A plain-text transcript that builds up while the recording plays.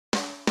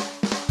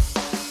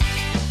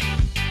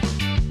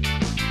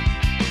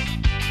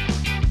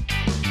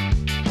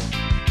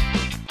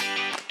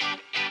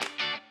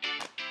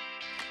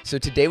So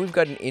today we've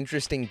got an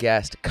interesting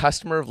guest,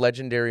 customer of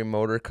legendary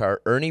motor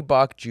car. Ernie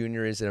Boch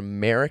Jr. is an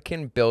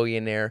American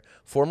billionaire,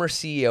 former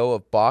CEO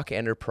of Boch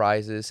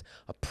Enterprises,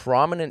 a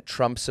prominent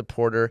Trump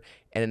supporter,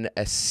 and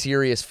a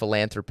serious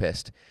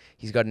philanthropist.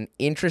 He's got an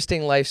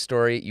interesting life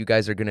story. You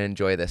guys are going to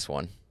enjoy this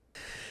one.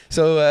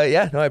 So,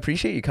 I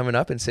appreciate you coming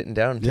up and sitting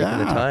down and taking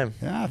the time.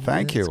 Yeah,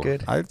 thank you. It's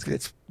good.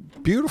 It's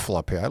beautiful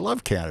up here. I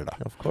love Canada.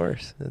 Of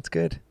course. That's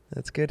good.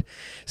 That's good.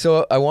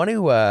 So I want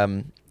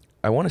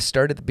to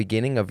start at the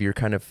beginning of your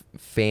kind of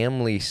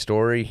family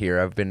story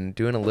here. I've been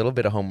doing a little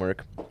bit of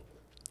homework,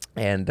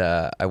 and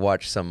I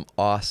watched some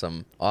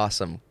awesome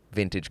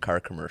vintage car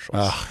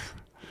commercials.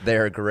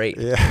 They're great.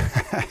 Yeah.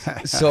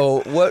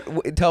 So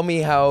tell me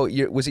how,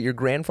 was it your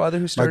grandfather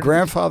who started?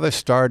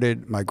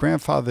 My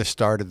grandfather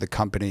started the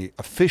company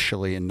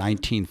officially in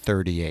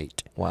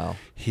 1938. Wow.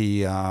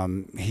 He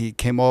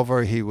came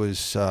over, he was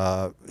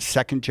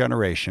second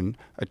generation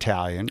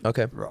Italian.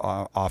 Okay.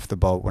 Off the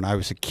boat. When I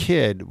was a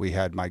kid, we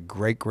had my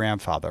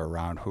great-grandfather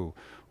around who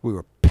we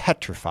were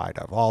petrified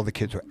of. All the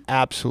kids were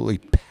absolutely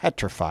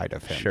petrified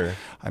of him. Sure.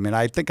 I mean,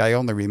 I think I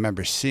only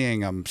remember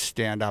seeing him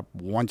stand up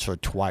once or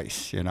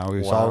twice. You know, he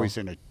was always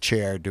in a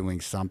chair doing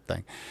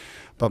something.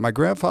 But my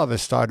grandfather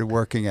started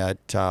working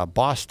at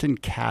Boston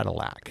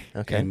Cadillac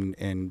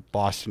in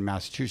Boston,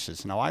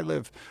 Massachusetts. Now I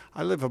live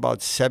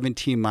about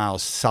 17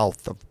 miles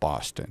south of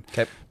Boston.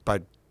 Okay.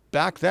 But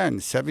back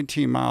then,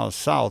 17 miles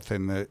south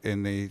in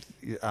the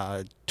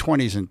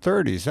 20s and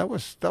 30s,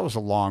 that was a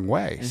long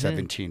way,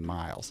 17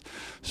 miles.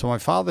 So my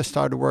father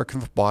started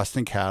working for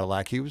Boston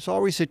Cadillac. He was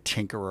always a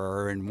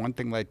tinkerer, and one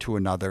thing led to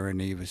another,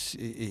 and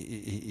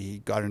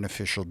he got an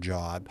official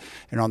job.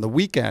 And on the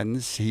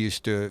weekends, he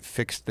used to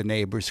fix the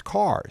neighbors'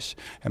 cars,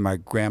 and my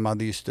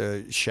grandmother used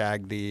to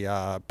shag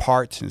the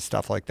parts and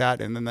stuff like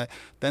that. And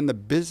then the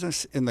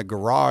business in the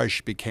garage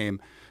became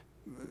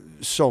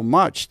so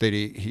much that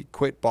he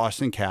quit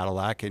Boston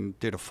Cadillac and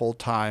did a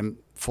full-time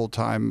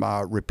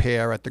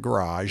repair at the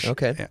garage.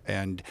 Okay.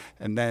 And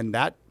then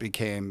that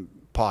became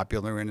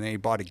popular, and they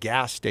bought a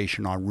gas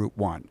station on Route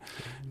 1.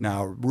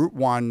 Now, Route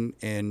 1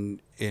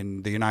 in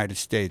the United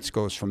States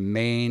goes from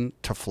Maine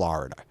to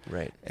Florida.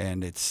 Right.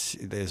 And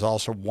there's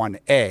also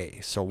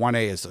 1A. So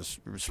 1A is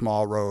a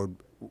small road,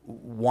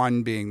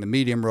 1 being the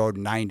medium road,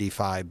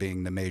 95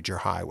 being the major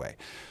highway.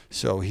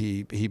 So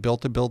he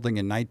built a building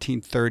in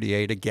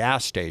 1938, a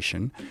gas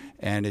station,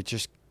 and it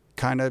just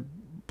kind of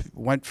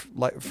went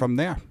from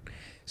there.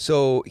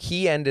 So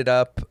he ended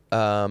up,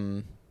 how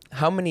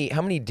many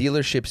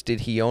dealerships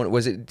did he own?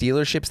 Was it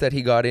dealerships that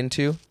he got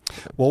into?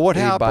 Well, what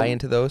happened? Did he buy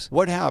into those?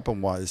 What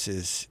happened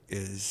was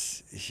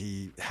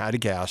he had a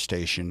gas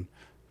station,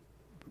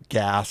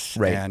 gas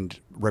and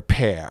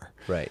repair.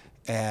 Right.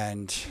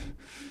 And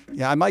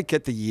yeah, I might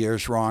get the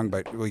years wrong,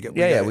 but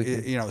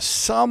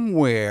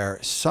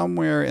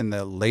somewhere in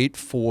the late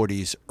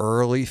 40s,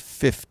 early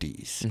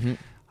 50s,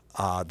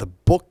 the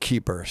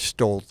bookkeeper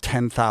stole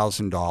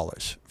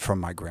 $10,000 from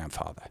my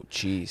grandfather.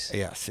 Jeez.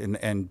 Yes,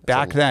 and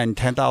back then,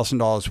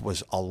 $10,000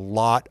 was a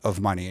lot of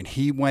money, and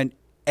he went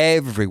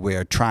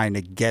everywhere trying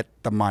to get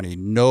the money.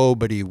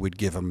 Nobody would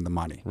give him the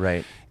money.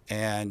 Right.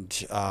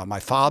 And my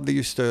father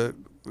used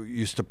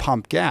to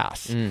pump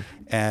gas.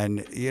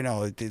 And, you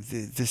know,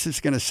 this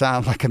is going to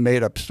sound like a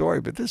made-up story,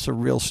 but this is a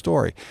real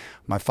story.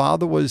 My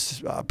father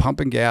was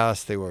pumping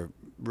gas. They were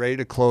ready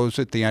to close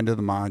at the end of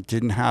the month,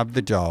 didn't have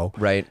the dough.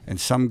 Right. And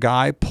some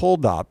guy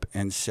pulled up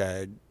and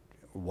said,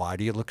 "Why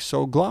do you look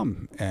so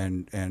glum?"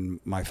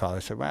 And my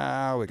father said,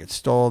 "Well, we get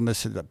stolen.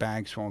 The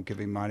banks won't give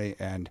me money."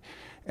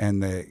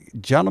 And the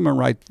gentleman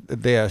right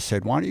there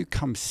said, "Why don't you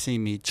come see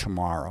me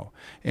tomorrow?"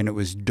 And it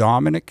was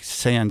Dominic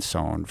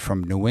Sansone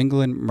from New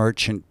England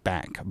Merchant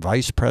Bank,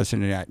 vice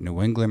president at New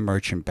England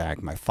Merchant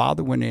Bank. My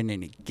father went in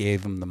and he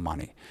gave him the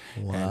money.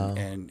 Wow.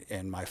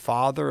 And my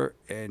father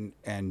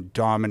and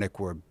Dominic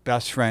were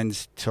best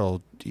friends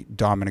till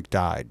Dominic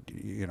died.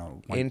 You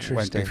know,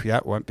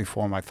 went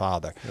before my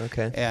father.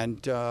 Okay.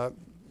 And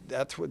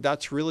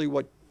that's really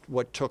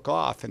what took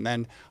off. And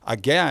then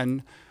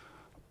again,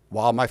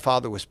 while my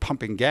father was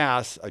pumping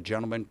gas, a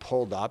gentleman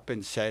pulled up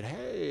and said,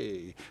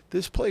 "Hey,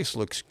 this place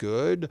looks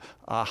good.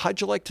 How'd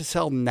you like to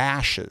sell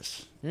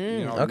Nashes?"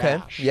 You know, okay.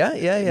 Nash. Yeah.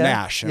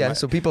 Nash. Yeah.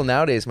 So people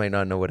nowadays might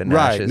not know what a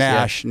Nash is.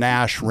 Right.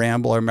 Nash,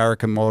 Rambler,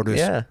 American Motors,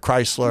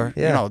 Chrysler.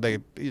 Yeah. You know, they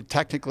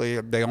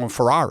technically they own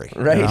Ferrari.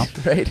 Right. You know?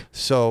 Right.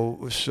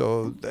 So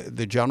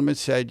the gentleman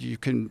said,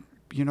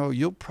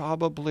 you'll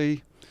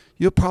probably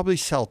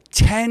sell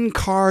 10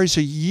 cars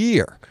a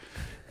year.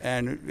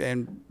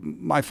 And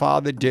my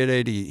father did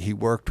it. He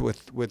worked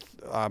with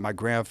my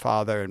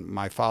grandfather, and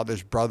my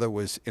father's brother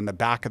was in the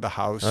back of the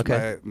house.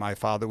 Okay. My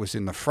father was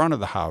in the front of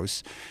the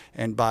house.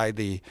 And by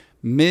the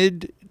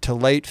mid to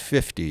late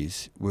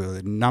 50s, we were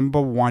the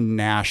 #1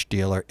 Nash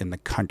dealer in the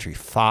country,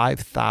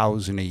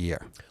 5,000 a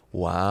year.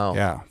 Wow.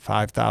 Yeah,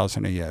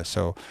 5,000 a year.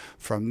 So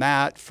from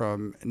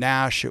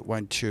Nash, it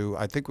went to,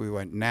 I think we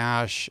went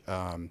Nash,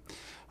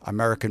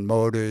 American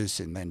Motors,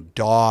 and then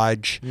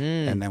Dodge,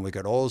 and then we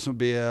got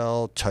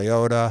Oldsmobile,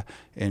 Toyota.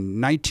 In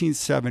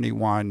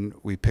 1971,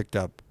 we picked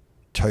up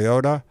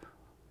Toyota,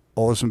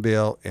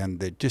 Oldsmobile, and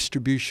the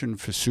distribution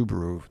for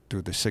Subaru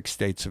through the 6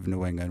 states of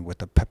New England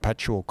with a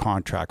perpetual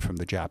contract from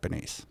the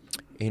Japanese.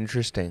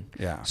 Interesting.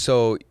 Yeah.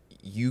 So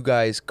you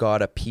guys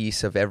got a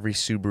piece of every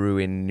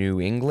Subaru in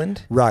New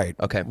England? Right.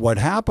 Okay. What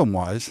happened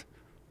was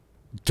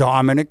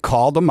Dominic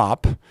called him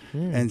up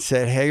and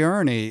said, "Hey,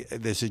 Ernie,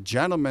 there's a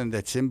gentleman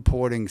that's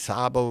importing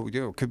Sabo,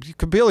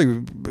 could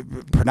barely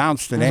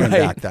pronounce the name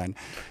back then,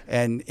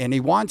 and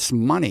he wants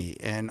money,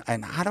 and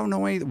I don't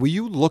know anything. Will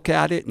you look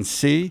at it and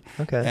see?"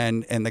 Okay.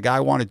 And the guy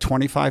wanted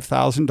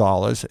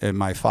 $25,000, and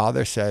my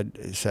father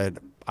said,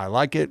 "I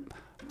like it.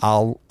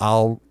 I'll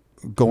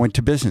go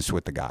into business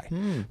with the guy."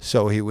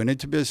 So he went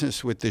into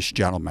business with this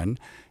gentleman,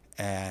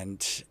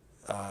 and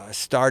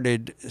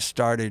started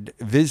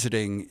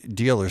visiting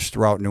dealers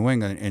throughout New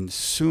England, and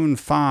soon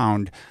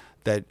found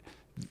that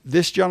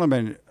this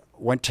gentleman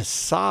went to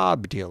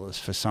Saab dealers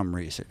for some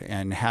reason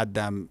and had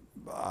them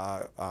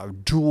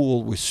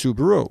duel with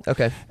Subaru.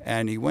 Okay.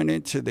 And he went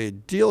into the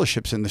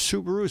dealerships, and the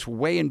Subarus were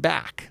way in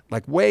back,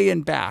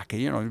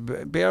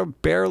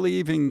 barely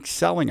even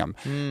selling them.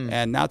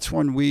 And that's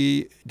when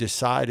we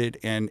decided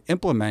and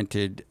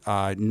implemented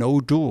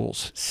no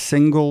duels,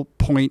 single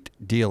point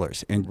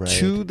dealers. And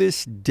to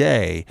this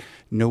day,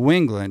 New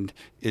England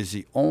is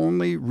the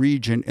only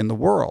region in the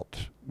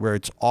world where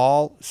it's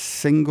all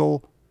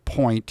single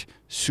point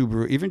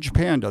Subaru. Even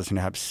Japan doesn't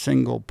have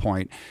single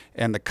point.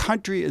 And the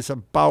country is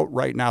about,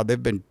 right now,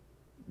 they've been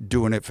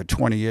doing it for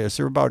 20 years,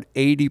 they're about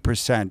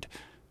 80%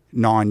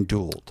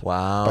 non-dualed.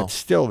 Wow. But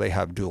still they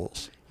have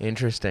duels.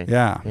 Interesting.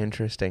 Yeah.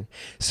 Interesting.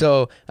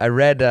 So I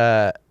read,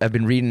 I've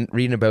been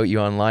reading about you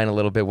online a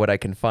little bit, what I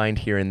can find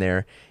here and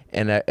there.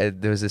 And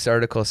there was this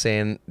article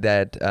saying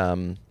that,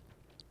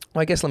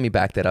 well, I guess let me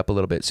back that up a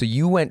little bit. So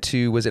you went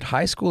to, was it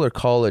high school or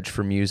college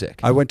for music?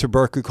 I went to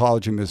Berklee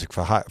College of Music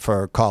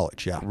for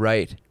college, yeah.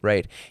 Right,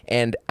 right.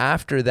 And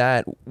after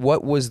that,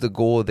 what was the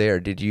goal there?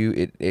 Did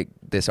you,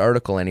 this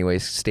article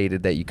anyways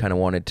stated that you kind of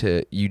wanted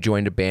to, you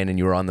joined a band and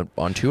you were on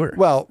tour.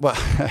 Well,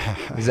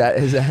 is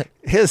that?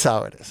 Here's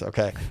how it is,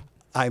 okay?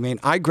 I mean,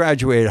 I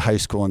graduated high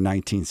school in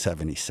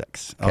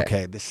 1976,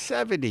 okay? The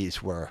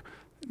 70s were,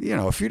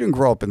 if you didn't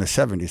grow up in the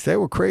 70s, they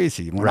were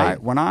crazy.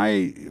 When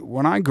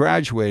I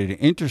graduated,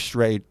 interest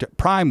rate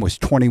prime was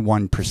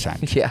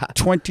 21%. Yeah,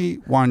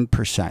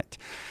 21%.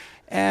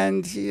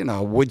 And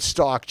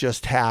Woodstock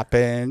just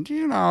happened.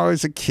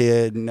 As a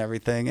kid and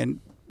everything, and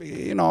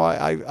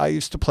I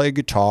used to play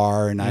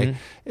guitar, and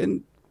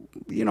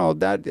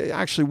that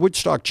actually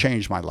Woodstock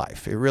changed my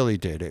life. It really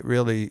did. It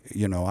really,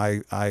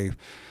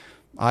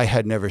 I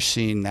had never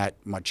seen that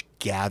much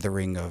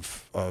gathering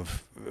of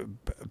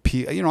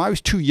people. I was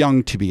too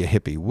young to be a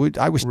hippie.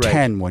 I was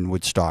 10 when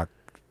Woodstock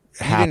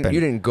happened. You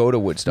didn't go to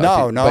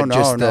Woodstock.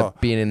 No.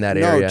 Being in that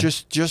area. No,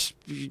 just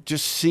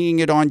seeing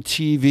it on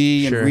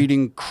TV and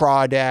reading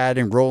Crawdad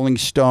and Rolling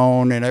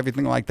Stone and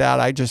everything like that.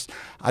 I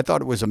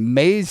thought it was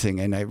amazing,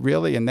 and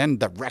then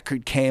the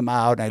record came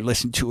out, and I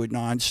listened to it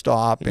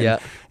nonstop.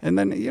 And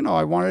then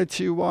I wanted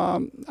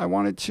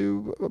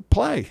to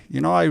play.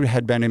 I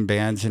had been in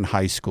bands in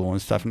high school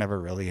and stuff, never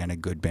really in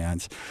good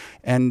bands.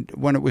 And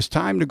when it was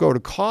time to go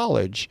to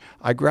college,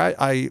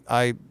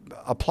 I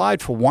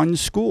applied for one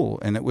school,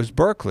 and it was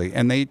Berklee,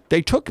 and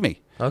they took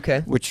me.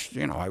 Okay. Which,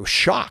 I was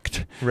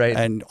shocked. Right.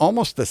 And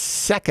almost the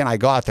second I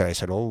got there, I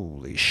said,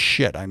 holy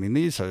shit. I mean,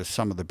 these are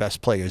some of the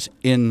best players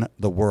in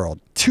the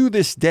world. To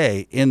this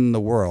day, in the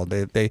world.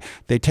 They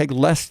take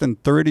less than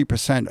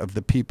 30% of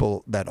the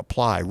people that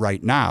apply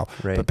right now.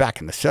 Right. But back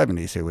in the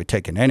 70s, they were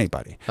taking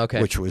anybody,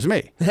 which was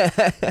me.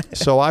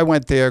 So I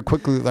went there,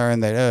 quickly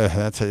learned that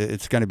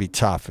it's going to be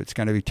tough. It's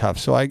going to be tough.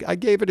 So I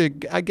gave it a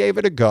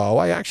go.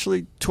 I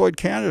actually toured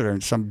Canada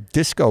in some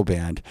disco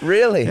band.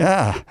 Really?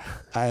 Yeah.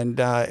 And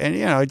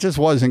it just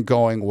wasn't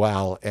going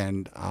well,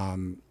 and I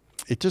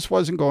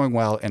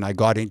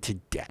got into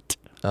debt.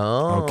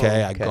 Oh,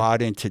 okay. I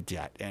got into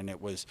debt, and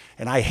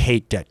I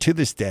hate debt. To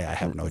this day, I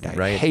have no debt.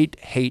 Right.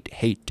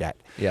 Hate debt.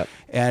 Yep.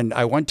 And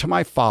I went to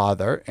my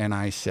father, and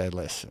I said,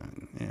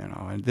 listen,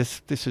 and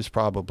this is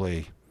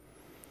probably,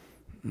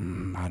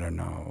 I don't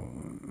know,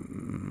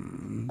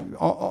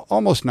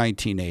 almost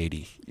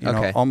 1980.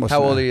 Okay. Almost.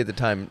 How old are you at the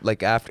time?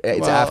 Like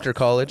after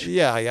college?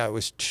 Yeah. I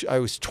was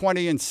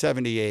 20 in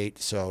 78,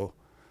 so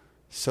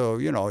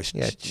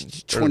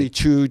it's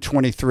 22,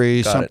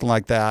 23, something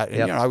like that.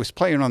 And, I was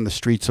playing on the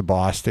streets of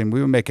Boston.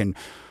 We were making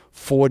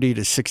 $40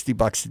 to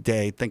 $60 a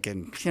day,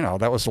 thinking,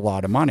 that was a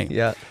lot of money.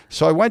 Yeah.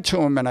 So I went to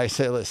him and I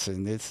said,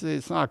 listen,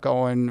 it's not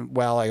going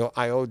well.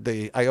 I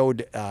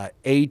owed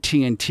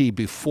AT&T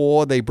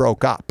before they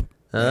broke up.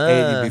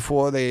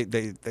 Before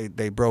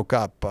they broke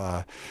up,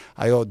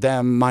 I owed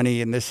them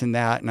money and this and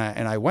that. And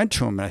I went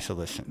to him and I said,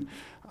 listen,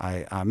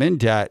 I'm in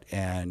debt,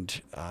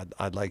 and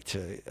I'd like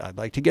to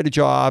get a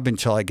job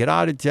until I get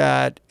out of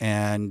debt,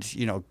 and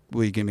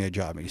will you give me a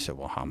job? And he said,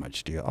 well, how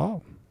much do you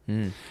owe?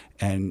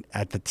 And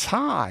at the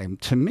time,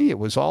 to me, it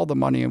was all the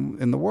money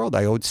in the world.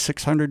 I owed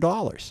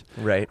 $600.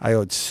 Right. I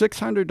owed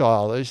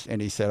 $600,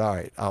 and he said, all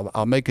right,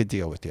 I'll make a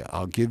deal with you.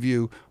 I'll give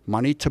you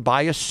money to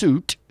buy a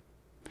suit,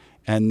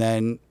 and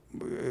then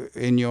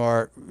in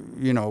your,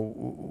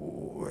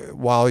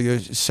 while you're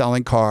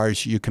selling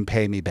cars, you can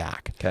pay me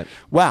back. Okay.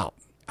 Well,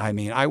 I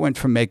mean, I went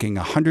from making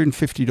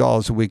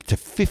 $150 a week to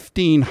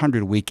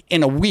 $1,500 a week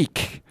in a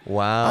week.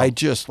 Wow. I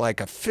just like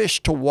a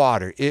fish to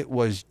water. It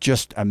was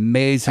just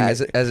amazing.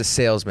 As a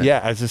salesman. Yeah,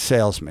 as a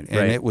salesman. And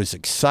Right. it was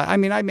exciting. I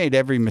mean, I made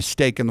every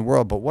mistake in the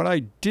world, but what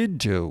I did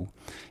do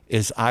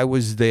is I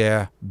was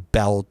there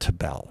bell to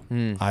bell.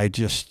 I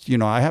just,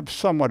 I have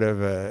somewhat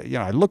of a,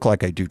 I look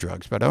like I do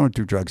drugs, but I don't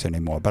do drugs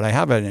anymore. But I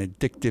have an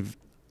addictive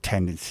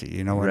tendency,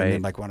 you know what I Right.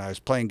 mean? Like when I was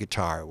playing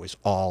guitar, it was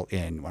all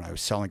in. When I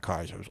was selling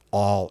cars, it was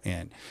all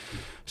in.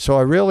 So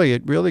it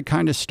really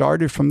kind of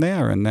started from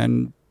there. And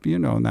then,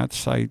 and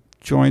I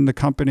joined the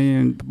company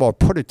and,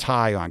 put a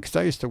tie on. Because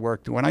I used to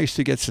work, when I used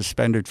to get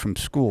suspended from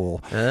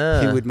school,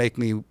 he would make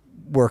me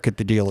work at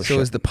the dealership. So it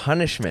was the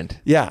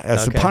punishment. Yeah,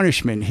 as a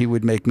punishment, he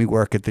would make me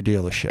work at the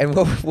dealership. And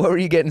what were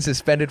you getting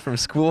suspended from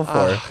school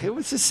for? It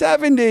was the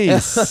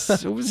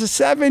 70s. It was the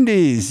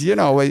 70s.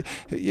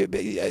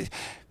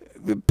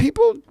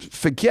 People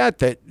forget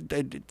that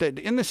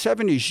in the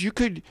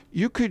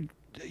 70s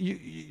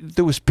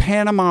there was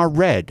Panama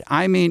Red.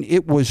 I mean,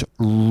 it was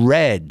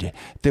red.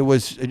 There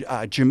was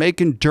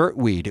Jamaican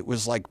dirtweed. It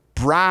was like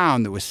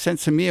brown. There was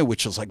Sensimilla,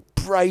 which was like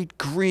bright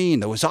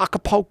green. There was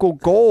Acapulco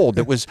Gold.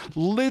 It was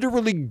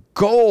literally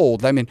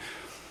gold. I mean,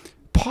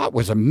 pot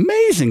was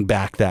amazing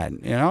back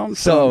then,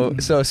 So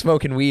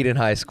smoking weed in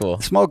high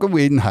school. Smoking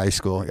weed in high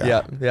school,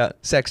 yeah. Yeah.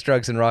 Sex,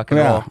 drugs, and rock and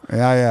roll.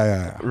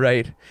 Yeah.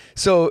 Right.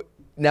 So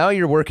now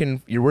you're working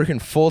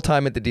full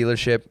time at the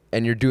dealership,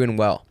 and you're doing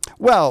well.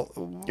 Well,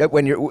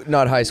 when you're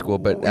not high school,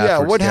 but yeah.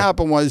 afterwards, What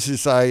happened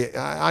was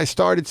I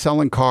started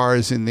selling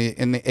cars in the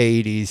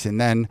 80s, and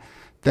then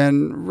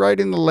right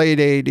in the late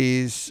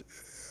 80s,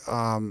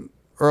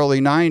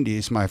 early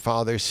 90s, my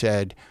father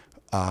said,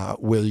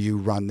 "Will you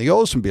run the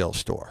Oldsmobile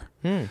store?"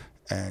 And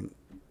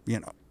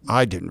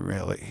I didn't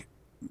really,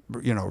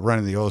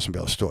 running the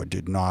Oldsmobile store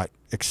did not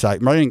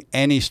excite me. Running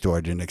any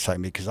store didn't excite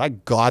me because I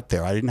got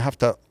there. I didn't have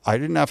to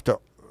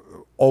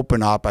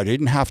open up. I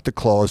didn't have to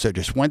close. I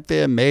just went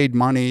there, made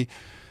money,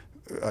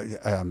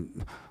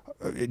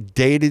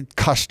 dated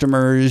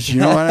customers. You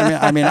know what I mean?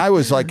 I mean, I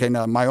was like in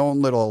my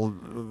own little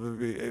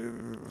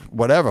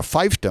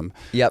fiefdom.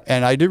 Yep.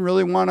 And I didn't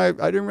really want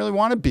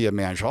to be a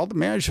manager. All the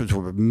managers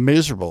were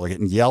miserable,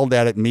 getting yelled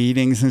at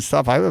meetings and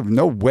stuff. I have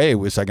no way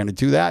was I going to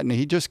do that. And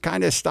he just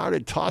kind of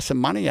started tossing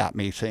money at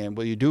me, saying,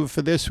 "Will you do it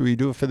for this? Will you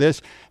do it for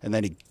this?" And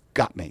then he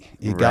got me.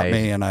 He got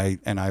me, and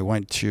I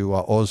went to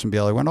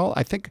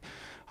Oldsmobile.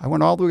 I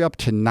went all the way up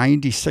to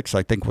 96,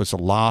 I think was the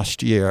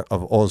last year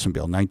of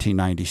Oldsmobile,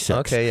 1996.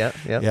 Okay, yeah.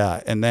 Yeah,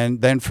 and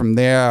then from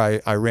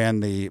there, I ran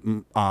the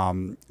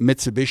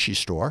Mitsubishi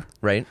store.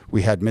 Right.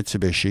 We had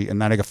Mitsubishi,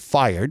 and then I got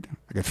fired.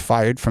 I got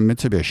fired from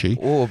Mitsubishi.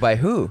 Oh, by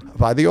who?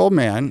 By the old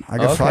man. I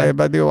got fired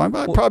by the old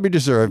man. I probably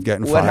deserved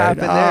getting fired. What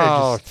happened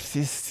there?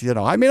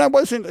 I mean, I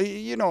wasn't,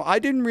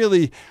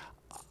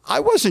 I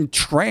wasn't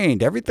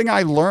trained. Everything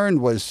I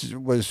learned was,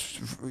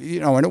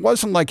 and it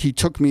wasn't like he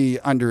took me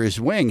under his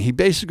wing. He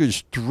basically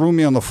just threw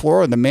me on the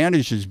floor, and the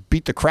managers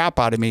beat the crap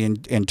out of me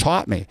and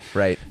taught me.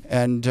 Right.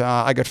 And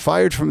I got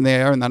fired from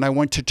there, and then I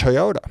went to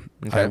Toyota.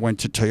 Okay. I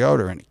went to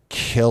Toyota and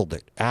killed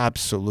it,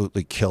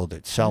 absolutely killed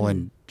it,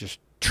 selling just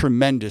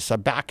tremendous.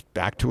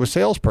 Back to a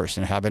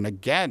salesperson, having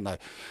again the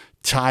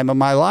time of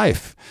my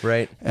life.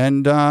 Right.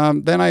 And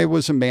then I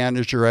was a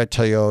manager at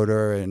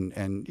Toyota and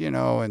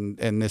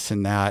this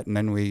and that. And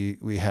then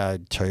we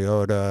had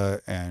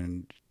Toyota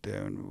and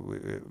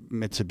then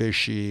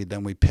Mitsubishi.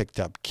 Then we picked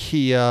up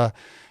Kia,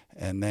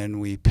 and then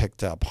we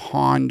picked up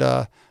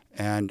Honda.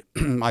 And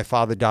my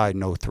father died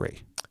in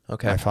 2003.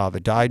 Okay. My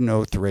father died in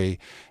 2003.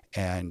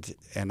 And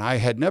I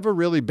had never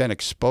really been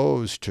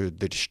exposed to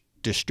the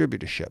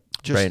distributorship.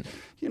 Right.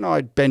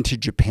 I'd been to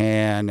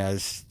Japan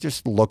as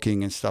just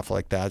looking and stuff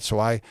like that. So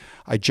I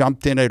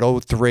jumped in at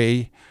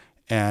 2003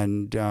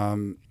 and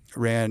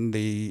ran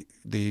the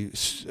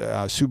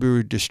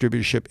Subaru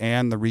distributorship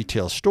and the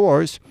retail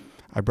stores.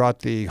 I brought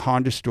the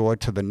Honda store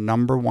to the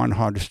 #1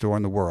 Honda store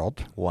in the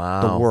world.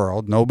 Wow. The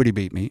world. Nobody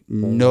beat me.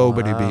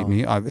 Nobody beat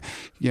me.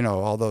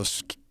 All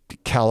those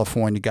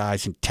California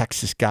guys and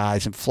Texas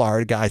guys and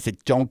Florida guys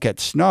that don't get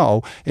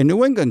snow. In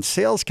New England,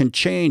 sales can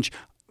change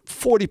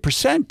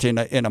 40%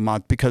 in a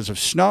month because of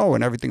snow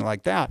and everything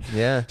like that.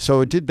 Yeah.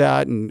 So I did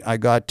that, and I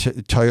got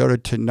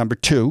Toyota to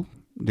 #2.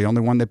 The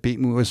only one that beat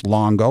me was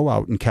Longo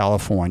out in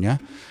California.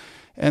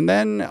 And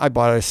then I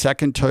bought a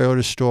second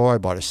Toyota store. I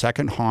bought a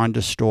second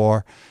Honda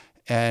store.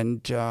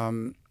 And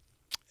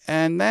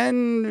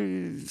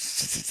then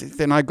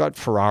I got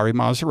Ferrari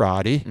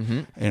Maserati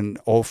in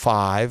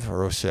 2005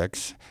 or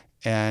 2006.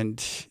 And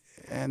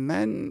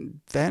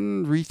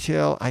then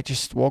retail, I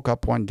just woke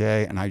up one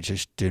day and I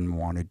just didn't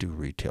want to do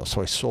retail.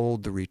 So I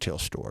sold the retail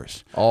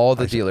stores. All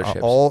the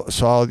dealerships.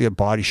 All the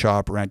body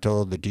shop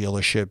rental, the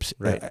dealerships,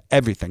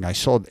 everything. I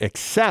sold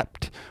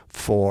except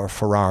for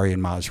Ferrari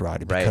and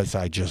Maserati because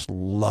I just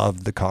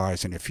love the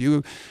cars. And if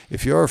you're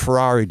a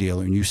Ferrari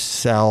dealer and you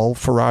sell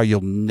Ferrari,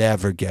 you'll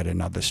never get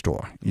another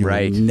store. You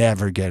will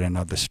never get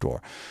another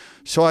store.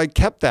 So I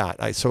kept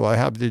that. So I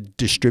have the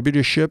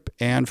distributorship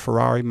and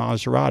Ferrari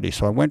Maserati.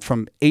 So I went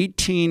from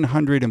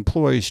 1,800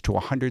 employees to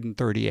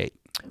 138.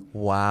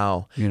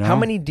 Wow. You know? How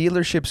many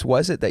dealerships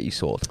was it that you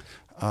sold?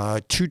 2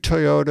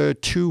 Toyota,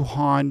 2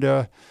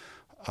 Honda,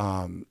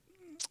 a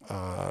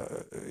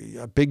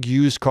big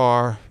used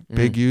car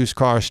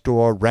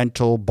store,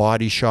 rental,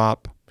 body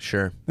shop.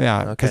 Sure.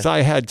 Yeah, because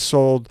I had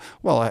sold,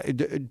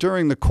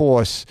 during the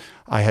course,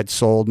 I had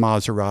sold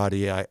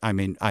Maserati.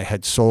 I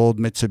had sold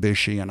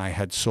Mitsubishi, and I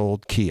had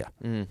sold Kia.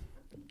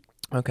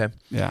 Okay.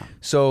 Yeah.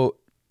 So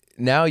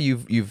now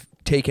you've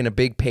taken a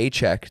big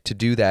paycheck to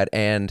do that,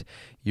 and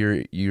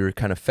you're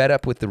kind of fed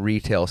up with the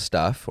retail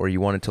stuff, or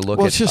you wanted to look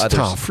at it's just others.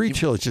 tough.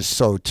 Retail is just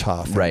so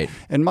tough. Right.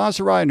 And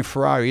Maserati and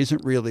Ferrari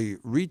isn't really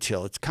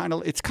retail. It's kind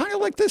of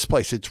like this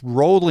place. It's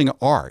rolling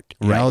art.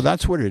 You know,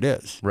 that's what it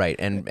is. Right.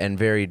 And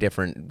very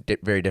different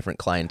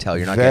clientele.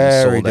 You're not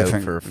getting sold out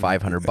for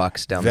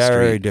 $500 down the street.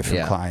 Very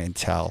different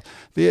clientele.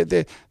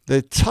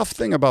 The tough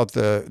thing about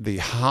the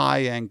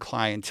high-end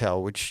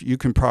clientele, which you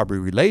can probably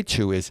relate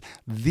to, is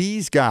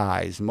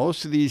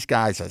most of these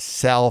guys are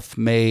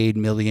self-made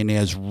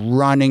millionaires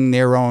running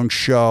their own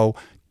show,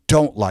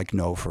 don't like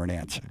no for an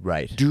answer.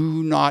 Right.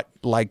 Do not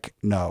like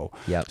no.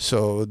 Yep.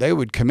 So they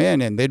would come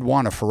in and they'd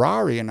want a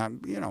Ferrari, and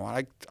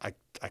I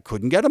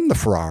couldn't get them the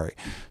Ferrari.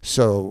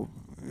 So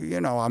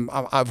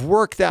I've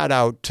worked that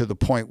out to the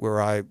point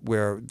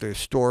where the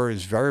store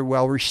is very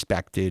well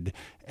respected,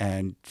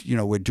 and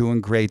we're doing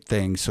great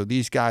things. So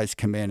these guys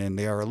come in and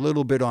they are a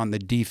little bit on the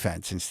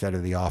defense instead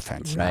of the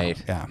offense. Right.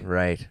 Now.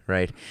 Yeah.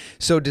 Right.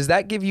 So does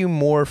that give you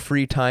more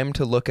free time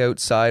to look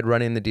outside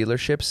running the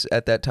dealerships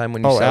at that time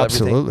when you sell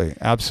everything?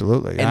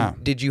 Absolutely. Yeah.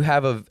 And did you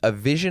have a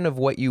vision of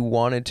what you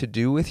wanted to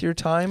do with your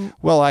time?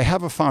 Well, I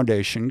have a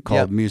foundation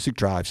called Music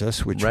Drives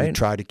Us, which we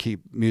try to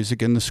keep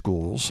music in the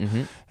schools,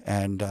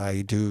 and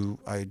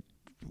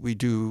we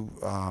do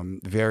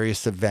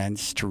various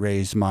events to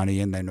raise money,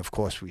 and then of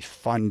course we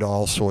fund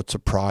all sorts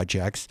of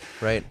projects.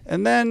 Right.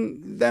 And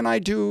then I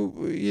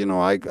do,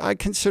 I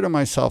consider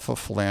myself a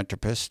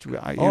philanthropist.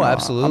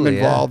 Absolutely. I'm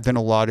involved in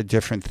a lot of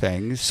different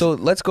things. So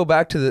let's go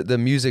back to the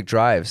Music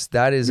Drives.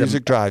 That is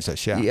Music Drives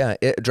Us. Yeah. Yeah,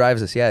 it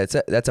drives us. Yeah,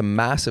 that's a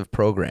massive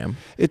program.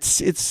 I'm a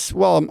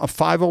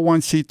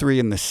 501c3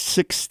 in the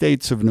 6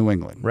 states of New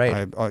England.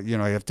 Right. You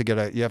have to get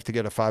a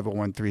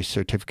 501c3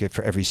 certificate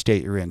for every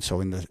state you're in.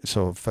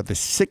 So for the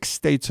 6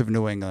 states of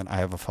New England, I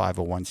have a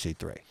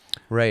 501c3.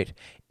 Right.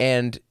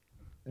 And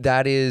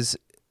that is,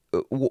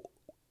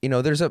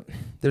 there's a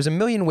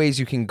million ways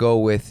you can go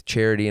with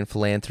charity and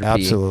philanthropy.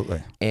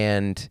 Absolutely.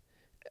 And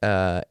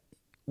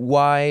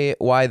why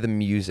the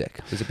music?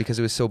 Was it because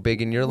it was so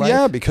big in your life?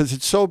 Yeah, because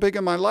it's so big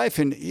in my life.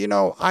 And,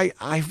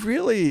 I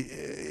really,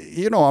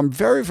 I'm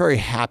very, very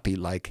happy.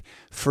 Like,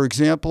 for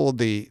example,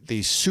 the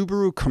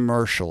Subaru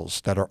commercials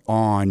that are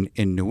on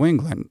in New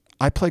England,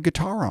 I play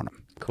guitar on them.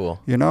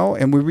 Cool.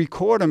 And we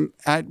record them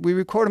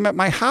at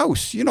my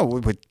house.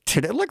 Look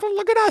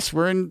at us.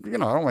 We're in, I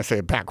don't want to say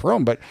a back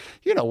room, but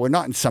we're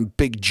not in some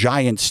big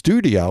giant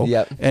studio.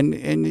 Yep.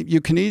 And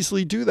you can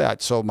easily do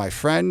that. So my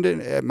friend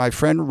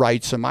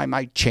writes them. I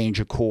might change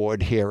a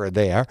chord here or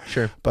there.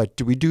 Sure.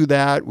 But we do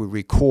that. We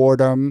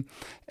record them.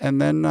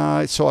 And then,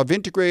 so I've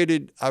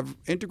integrated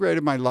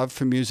my love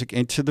for music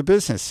into the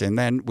business. And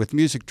then with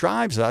Music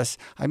Drives Us,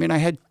 I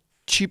had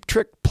Cheap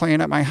Trick playing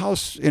at my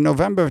house in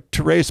November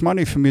to raise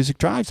money for Music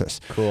Drives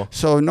Us. Cool.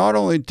 So not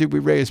only did we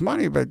raise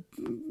money, but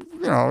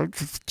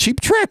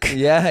Cheap Trick.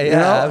 Yeah,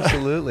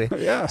 absolutely.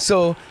 Yeah.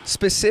 So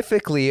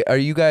specifically, are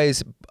you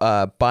guys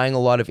buying a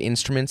lot of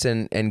instruments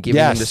and giving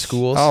them to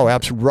schools? Oh,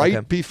 absolutely.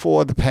 Right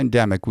before the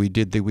pandemic, we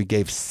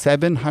gave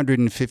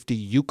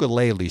 750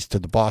 ukuleles to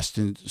the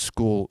Boston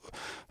school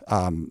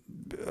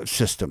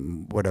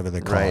system, whatever they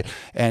call it.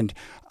 And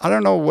I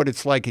don't know what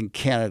it's like in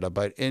Canada,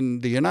 but in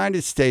the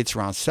United States,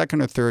 around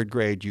 2nd or 3rd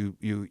grade,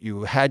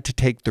 you had to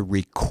take the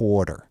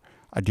recorder.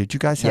 Did you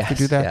guys have to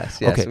do that? Yes.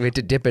 Okay. We had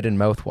to dip it in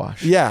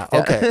mouthwash. Yeah.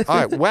 Okay. All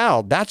right.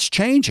 Well, that's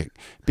changing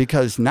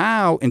because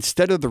now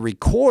instead of the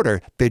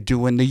recorder, they're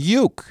doing the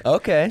uke.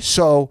 Okay.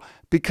 So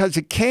because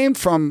it came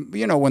from,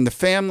 when the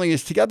family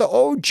is together,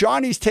 oh,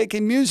 Johnny's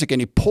taking music,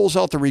 and he pulls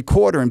out the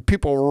recorder and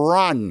people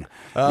run,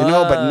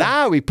 but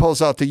now he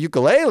pulls out the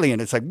ukulele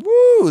and it's like,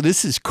 woo,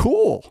 this is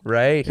cool.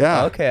 Right.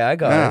 Yeah. Okay. I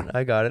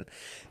got it.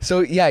 So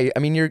yeah,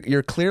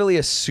 you're clearly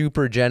a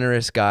super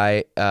generous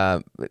guy,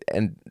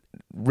 and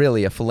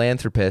really a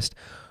philanthropist.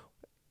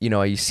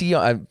 You see,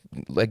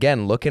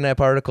 again, looking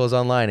up articles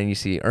online, and you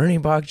see Ernie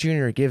Boch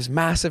Jr. gives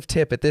massive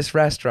tip at this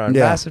restaurant,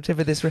 massive tip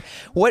at this.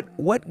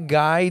 What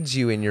guides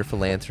you in your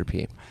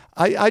philanthropy?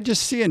 I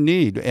just see a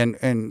need.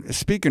 And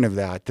speaking of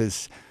that,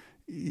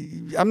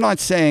 I'm not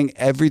saying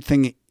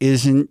everything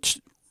isn't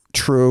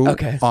true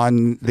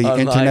on the online,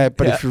 internet,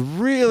 but if you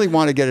really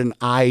want to get an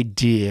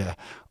idea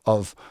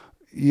of,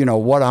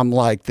 what I'm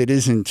like that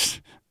isn't,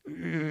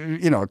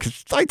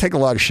 because I take a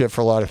lot of shit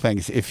for a lot of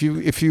things. If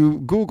you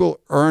Google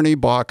Ernie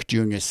Boch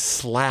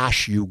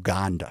Jr. /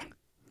 Uganda.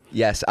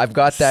 Yes, I've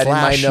got that in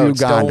my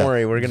notes. Uganda. Don't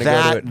worry, we're going to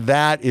go to it.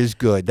 That is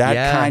good.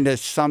 That kind of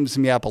sums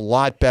me up a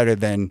lot better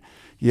than,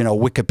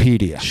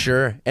 Wikipedia.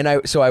 Sure. And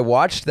I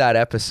watched that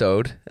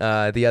episode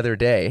the other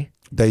day.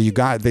 You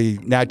got the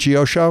Nat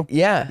Geo show?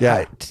 Yeah.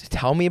 Yeah.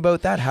 Tell me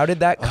about that. How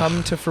did that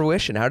come to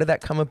fruition? How did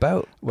that come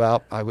about?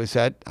 Well, I was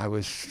at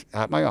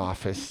my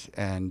office,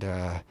 and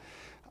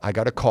I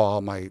got a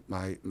call. My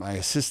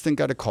assistant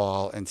got a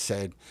call and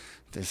said,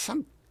 "There's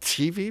some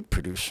TV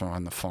producer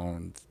on the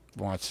phone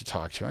wants to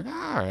talk to you." I go,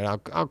 "All right,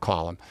 I'll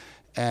call him."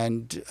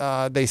 And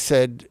they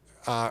said,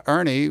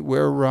 "Ernie,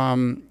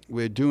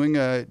 we're doing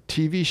a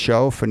TV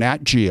show for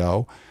Nat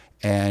Geo,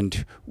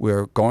 and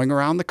we're going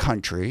around the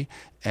country,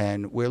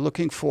 and we're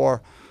looking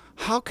for,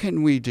 how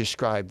can we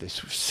describe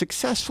this?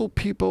 Successful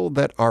people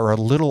that are a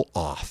little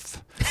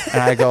off."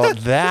 And I go,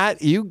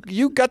 "That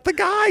you got the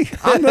guy.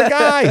 I'm the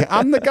guy.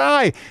 I'm the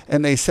guy."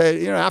 And they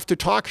said, after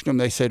talking to them,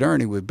 they said,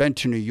 "Ernie, we've been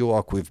to New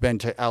York, we've been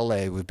to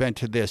LA, we've been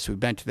to this, we've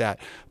been to that,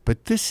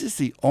 but this is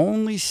the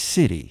only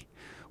city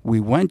we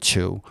went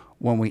to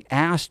when we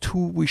asked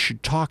who we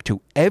should talk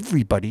to.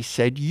 Everybody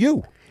said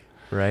you."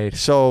 Right.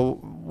 So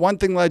one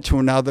thing led to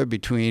another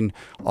between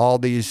all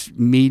these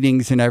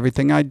meetings and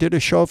everything. I did a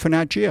show for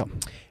Nat Geo.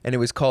 And it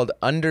was called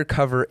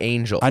Undercover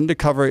Angel.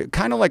 Undercover,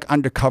 kind of like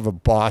Undercover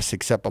Boss,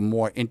 except a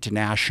more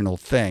international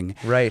thing.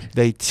 Right.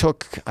 They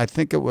took, I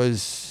think it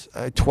was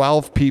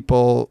 12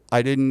 people.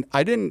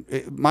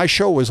 My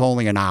show was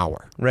only an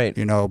hour. Right.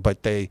 But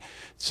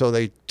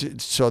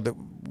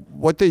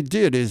what they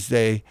did is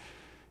they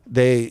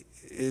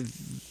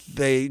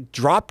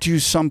dropped you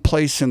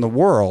someplace in the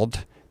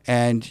world,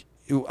 and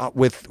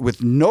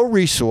with no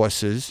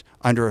resources,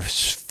 under a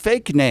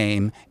fake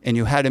name, and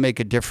you had to make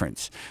a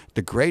difference.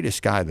 The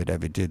greatest guy that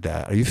ever did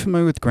that. Are you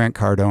familiar with Grant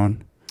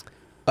Cardone?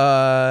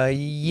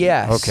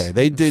 Yes. Okay,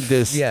 they did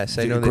this. Yes,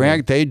 I know.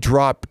 They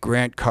dropped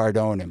Grant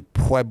Cardone in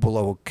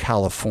Pueblo,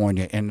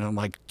 California, and in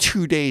like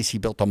 2 days he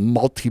built a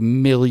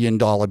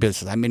multi-million-dollar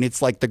business. I mean,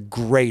 it's like the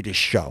greatest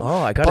show.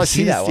 Oh, I got to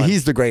see that one.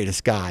 He's the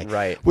greatest guy.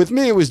 Right. With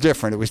me, it was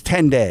different. It was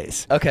 10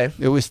 days. Okay.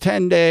 It was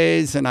 10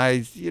 days, and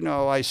I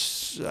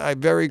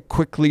very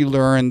quickly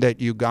learned that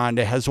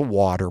Uganda has a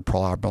water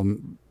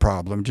problem,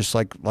 just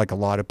like a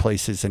lot of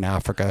places in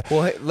Africa.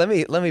 Well, hey,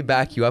 let me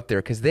back you up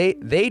there, because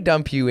they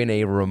dump you in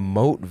a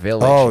remote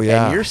village. Oh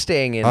yeah. And you're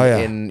staying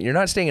in you're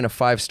not staying in a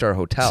 5-star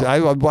hotel. So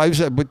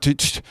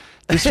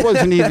this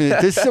wasn't even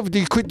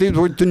there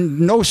were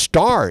no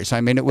stars.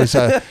 I mean, it was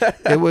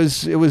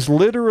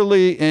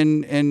literally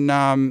in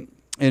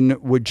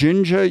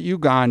Wajinja,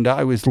 Uganda.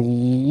 I was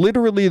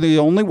literally the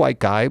only white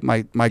guy.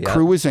 My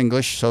crew was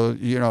English, so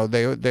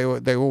they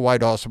were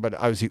white also, but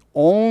I was the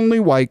only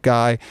white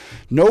guy.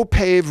 No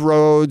paved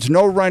roads,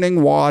 no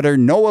running water,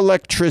 no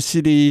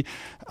electricity.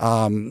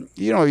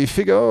 You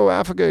figure,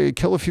 Africa, you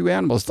kill a few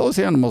animals. Those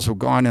animals were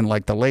gone in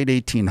like the late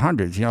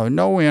 1800s.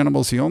 No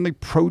animals. The only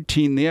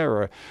protein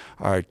there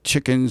are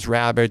chickens,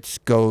 rabbits,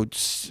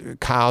 goats,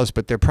 cows,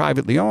 but they're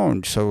privately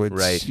owned. So it's,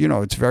 right.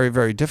 It's very,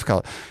 very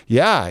difficult.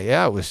 Yeah,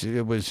 it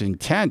was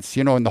intense.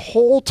 And the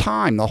whole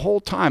time,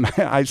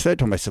 I said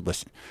to him, I said,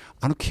 "Listen,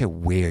 I don't care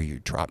where you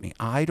drop me.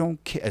 I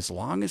don't care. As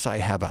long as I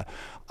have a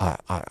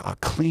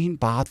clean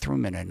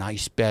bathroom and a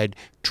nice bed,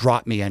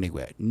 drop me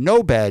anywhere.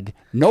 No bed,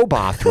 no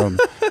bathroom."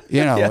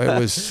 Yeah.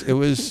 It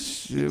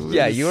was.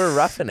 Yeah, you were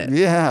roughing it.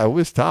 Yeah, it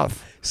was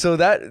tough. So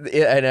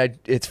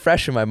it's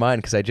fresh in my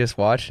mind because I just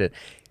watched it.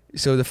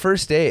 So the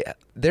first day,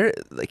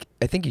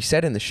 I think you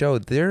said in the show,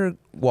 they're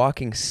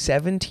walking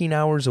 17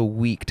 hours a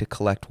week to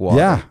collect water.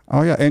 Yeah.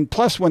 Oh yeah. And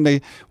plus when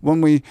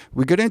we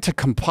get into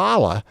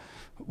Kampala,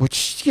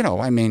 which,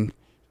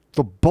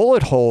 the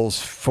bullet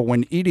holes for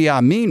when Idi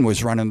Amin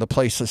was running the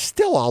place are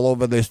still all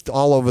over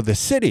the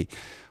city.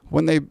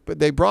 When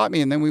they brought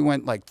me, and then we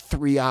went like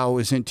 3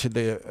 hours into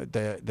the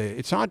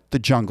it's not the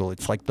jungle,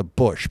 it's like the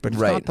bush, but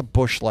it's not the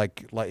bush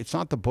like it's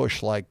not the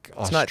bush like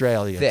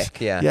Australia. It's not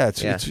thick, yeah. Yeah,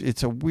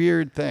 it's a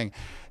weird thing.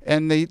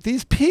 And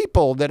these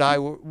people that I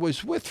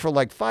was with for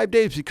like 5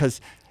 days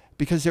because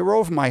they were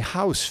over my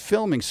house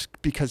filming,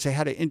 because they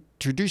had to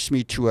introduce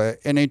me to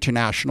an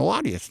international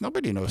audience.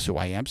 Nobody knows who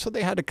I am, so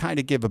they had to kind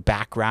of give a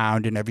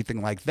background and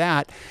everything like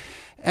that.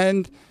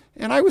 And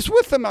I was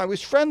with them. I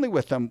was friendly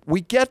with them.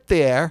 We get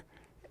there,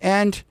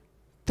 and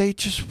they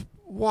just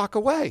walk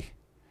away,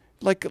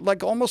 like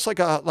almost like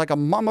a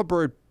mama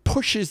bird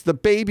pushes the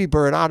baby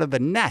bird out of the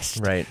nest.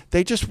 Right.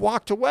 They just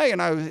walked away,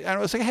 and I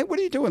was like, "Hey, what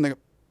are you doing?" They go,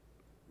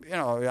 I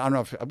don't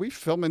know are we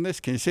filming this?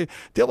 Can you see?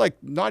 They're like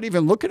not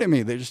even looking at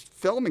me. They're just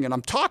filming, and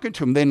I'm talking to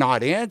them. They're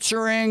not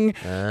answering.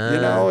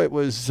 It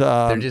was.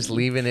 They're just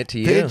leaving it to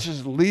you. They're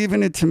just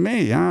leaving it to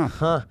me. Yeah.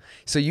 Huh.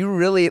 So you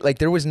really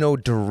there was no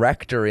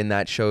director in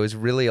that show. It was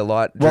really a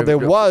lot. Well, there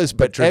was,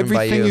 but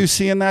everything you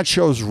see in that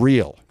show is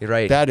real.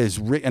 Right. That is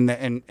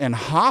and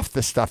half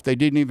the stuff they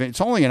didn't even.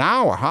 It's only an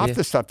hour. Half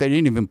the stuff they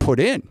didn't even put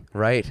in.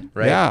 Right.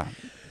 Yeah.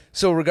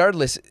 So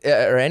regardless,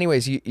 or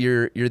anyways,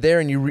 you're there,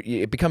 and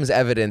it becomes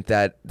evident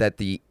that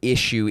the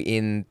issue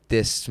in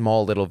this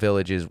small little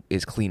village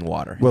is clean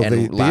water. Well,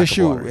 and the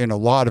issue in a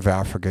lot of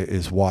Africa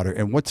is water,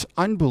 and what's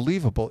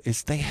unbelievable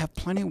is they have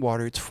plenty of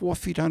water. It's 4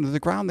 feet under the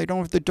ground. They don't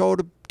have the dough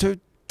to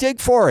dig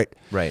for it.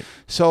 Right.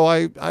 So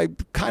I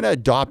kind of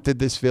adopted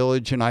this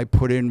village, and I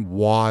put in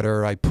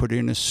water. I put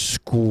in a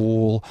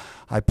school.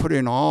 I put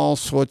in all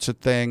sorts of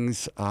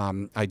things.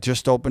 I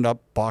just opened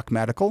up Boch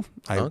Medical.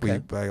 I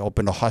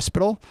opened a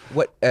hospital.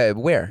 What?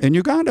 Where? In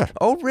Uganda.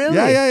 Oh, really?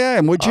 Yeah.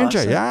 In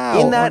Wajinja. Awesome. Yeah.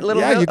 In that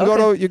little. Yeah. You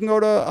can go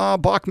to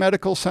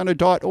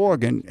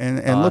bochmedicalcenter.org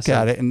and look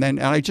at it. And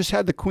I just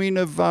had the Queen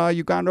of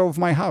Uganda over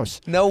my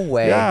house. No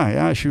way.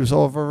 Yeah. She was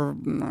over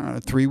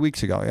 3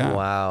 weeks ago. Yeah.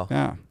 Wow.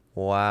 Yeah.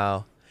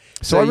 Wow.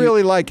 So I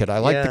really like it. I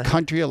like the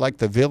country. I like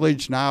the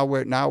village. Now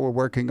we're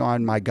working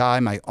on my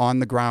on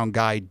the ground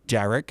guy,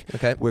 Derek.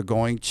 Okay. We're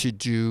going to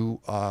do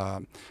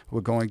an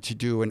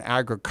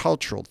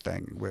agricultural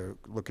thing. We're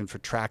looking for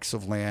tracts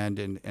of land,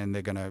 and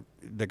they're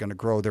gonna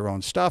grow their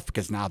own stuff,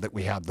 because now that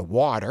we have the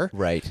water,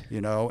 right?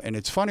 And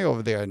it's funny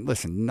over there. And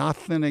listen,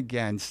 nothing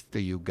against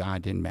the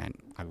Ugandan men.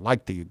 I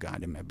like the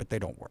Ugandan men, but they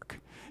don't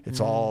work. It's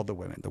all the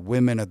women. The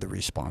women are the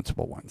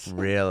responsible ones.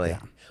 Really?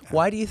 Yeah.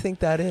 Why do you think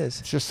that is?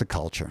 It's just the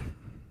culture.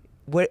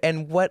 What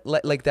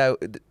like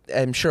that?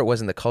 I'm sure it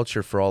wasn't the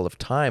culture for all of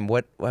time.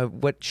 What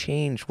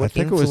changed? What I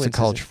think it was the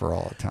culture for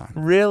all the time.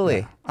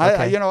 Really?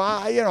 Yeah.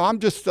 Okay. I'm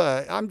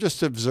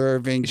just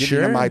observing,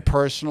 giving you my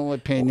personal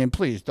opinion.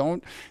 Please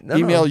don't No.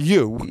 email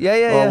you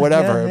or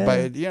whatever. Yeah.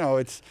 But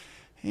it's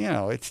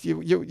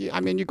I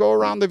mean, you go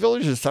around the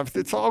village and stuff.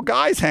 It's all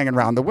guys hanging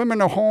around. The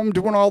women are home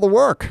doing all the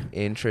work.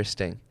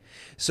 Interesting.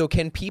 So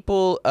can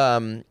people?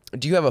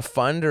 Do you have a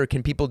fund, or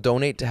can people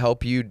donate to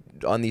help you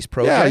on these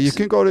projects? Yeah, you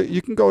can go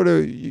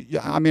to.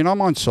 I mean,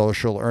 I'm on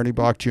social, Ernie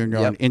Boch Jr.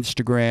 on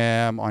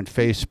Instagram, on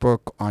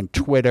Facebook, on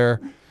Twitter.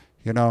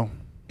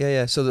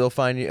 Yeah. So they'll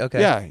find you.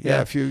 Okay.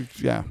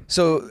 Yeah.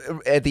 So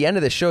at the end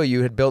of the show,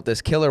 you had built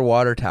this killer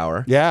water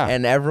tower. Yeah.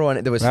 And there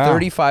was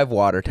 35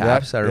 water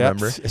taps. I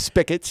remember.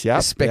 Spigots. Yeah.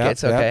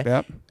 Spigots. Okay.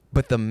 Yep.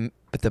 But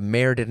the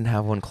mayor didn't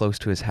have one close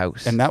to his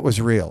house. And that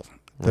was real.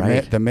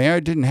 Right. The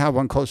mayor didn't have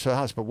one close to the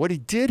house, but what he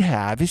did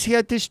have is he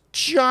had this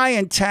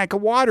giant tank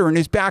of water in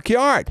his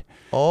backyard.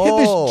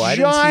 Oh, I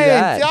didn't see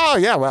that. Oh,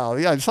 yeah, well,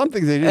 yeah, some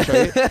things they didn't show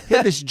you. He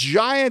had this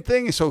giant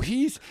thing. So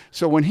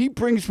when he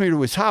brings me to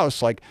his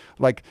house, like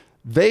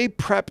they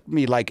prepped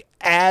me like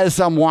as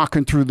I'm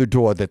walking through the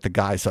door that the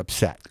guy's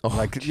upset.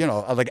 Like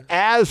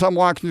as I'm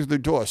walking through the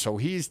door. So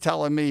he's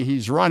telling me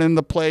he's running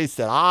the place,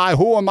 that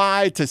who am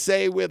I to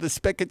say where the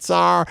spigots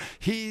are?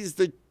 He's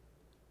the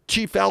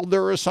chief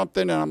elder or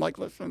something, and I'm like,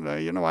 listen,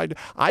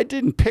 I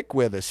didn't pick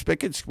where the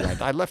spigots went.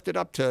 I left it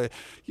up to,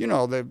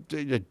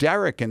 the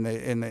Derek and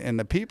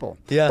the people.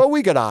 Yeah. But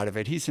we got out of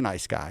it. He's a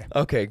nice guy.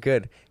 Okay,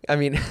 good. I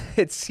mean,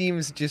 it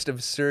seems just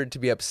absurd to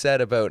be upset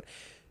about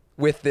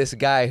with this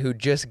guy who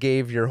just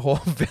gave your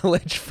whole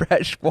village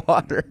fresh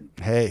water.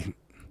 Hey,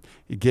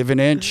 you give an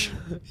inch.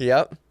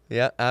 Yep.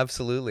 Yeah,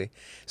 absolutely.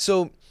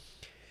 So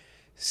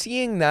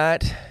seeing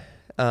that,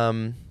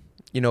 I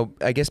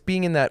guess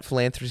being in that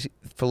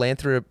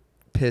philanthropist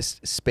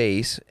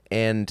space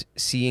and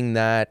seeing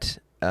that,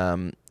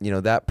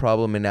 that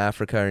problem in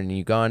Africa and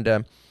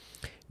Uganda,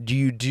 do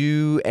you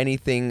do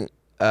anything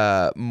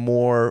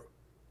more,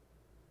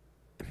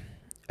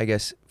 I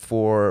guess,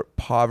 for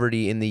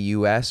poverty in the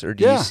U.S., or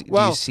do you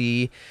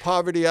see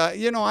poverty?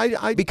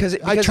 Because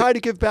I try to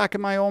give back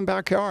in my own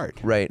backyard.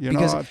 Right.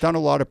 Because I've done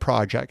a lot of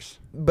projects.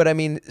 But I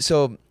mean,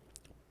 so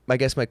I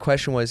guess my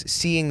question was,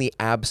 seeing the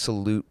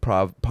absolute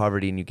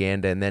poverty in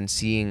Uganda and then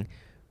seeing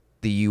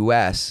the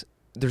U.S.,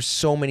 there's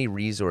so many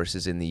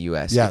resources in the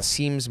U.S. Yes. It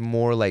seems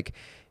more like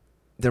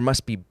there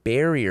must be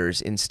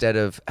barriers instead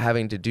of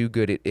having to do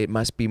good. It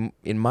must be,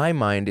 in my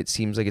mind, it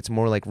seems like it's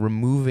more like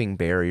removing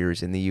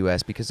barriers in the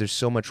U.S. because there's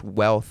so much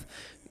wealth,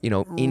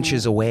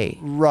 inches away.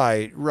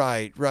 Right.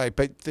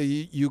 But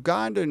the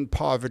Ugandan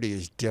poverty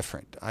is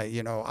different. I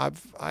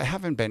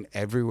haven't been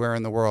everywhere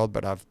in the world,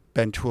 but I've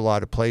been to a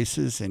lot of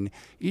places, and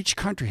each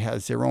country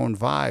has their own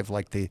vibe.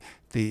 Like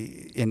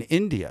in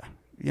India,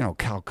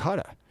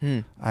 Calcutta.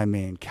 I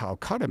mean,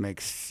 Calcutta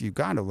makes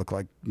Uganda look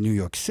like New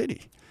York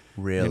City.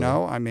 Really?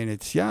 I mean,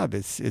 it's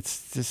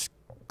just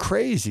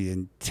crazy,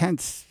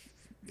 intense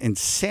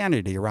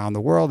insanity around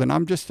the world, and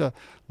I'm just a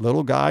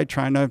little guy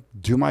trying to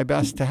do my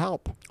best to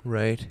help.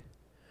 Right.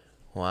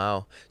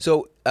 Wow.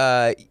 So,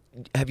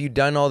 have you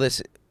done all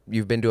this?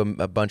 You've been to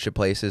a bunch of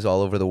places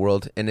all over the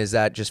world, and is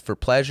that just for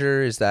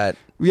pleasure? Is that?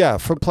 Yeah,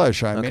 for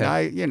pleasure. I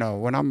Okay.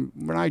 mean,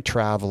 when I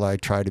travel, I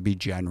try to be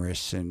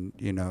generous and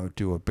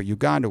do it. But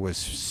Uganda was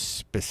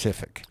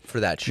specific For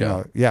that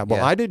show.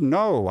 I didn't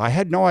know. I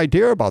had no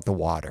idea about the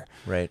water.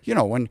 Right.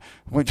 When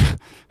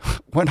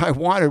I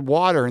wanted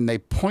water, and they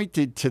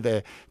pointed to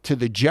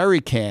the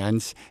jerry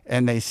cans,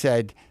 and they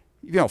said,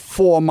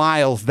 4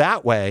 miles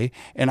that way,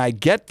 and I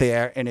get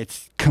there, and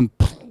it's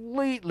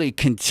completely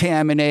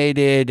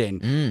contaminated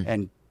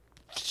and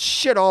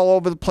shit all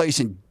over the place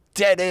and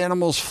dead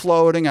animals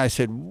floating. I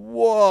said,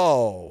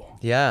 whoa.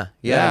 Yeah.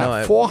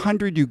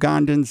 400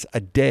 Ugandans a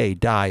day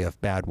die of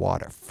bad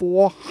water.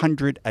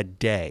 400 a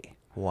day.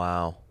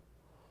 Wow.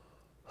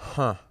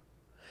 Huh.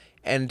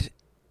 And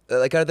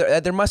like,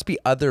 there must be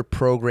other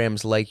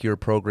programs like your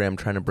program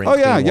trying to bring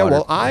clean water.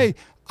 Well, I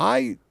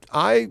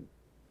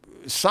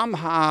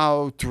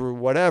somehow through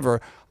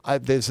whatever,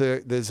 there's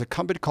a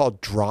company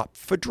called Drop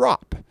for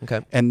Drop.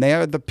 Okay. And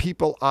they're the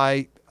people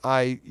I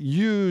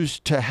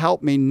used to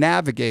help me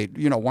navigate,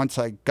 once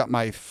I got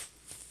my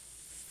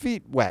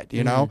feet wet,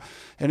 know.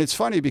 And it's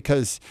funny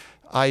because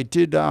I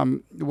did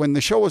when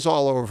the show was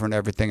all over and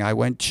everything. I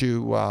went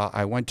to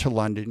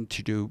London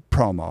to do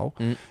promo,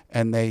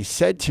 and they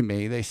said to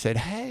me,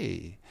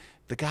 "Hey,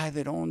 the guy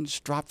that owns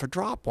Drop for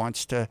Drop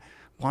wants to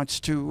meet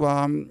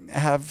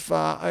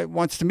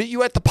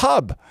you at the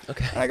pub."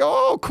 Okay. And I go,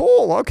 "Oh,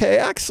 cool. Okay,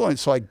 excellent."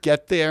 So I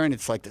get there, and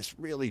it's like this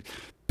really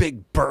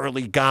big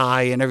burly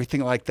guy and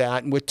everything like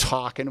that, and we're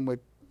talking and we're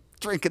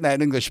drinking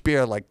that English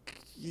beer, like,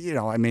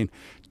 I mean,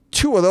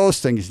 2 of those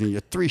things and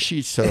you're 3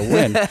 sheets to the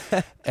wind.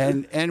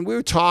 and we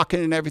were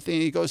talking and everything.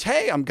 And he goes,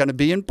 "Hey, I'm going to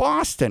be in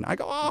Boston." I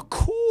go, "Oh,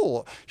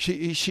 cool."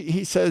 He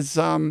says,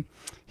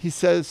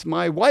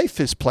 "My wife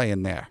is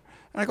playing there."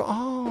 And I go,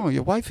 "Oh,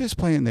 your wife is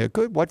playing there.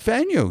 Good. What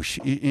venue?"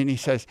 And he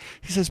says,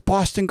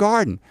 "Boston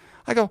Garden."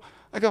 I go,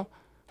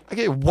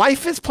 "Okay, your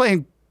wife is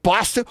playing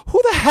Boston?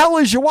 Who the hell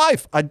is your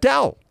wife?"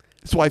 "Adele."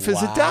 His wife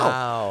is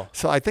Adele.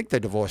 So I think they're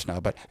divorced now.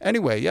 But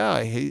anyway,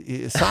 yeah,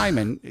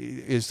 Simon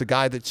is the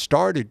guy that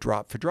started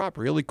Drop for Drop.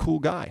 Really cool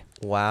guy.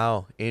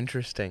 Wow.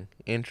 Interesting.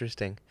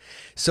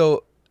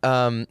 So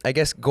I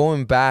guess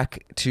going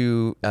back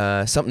to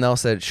something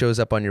else that shows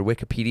up on your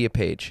Wikipedia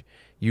page,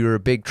 you were a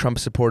big Trump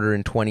supporter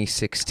in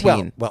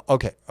 2016. Well,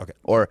 okay.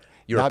 Or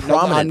you're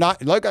prominent.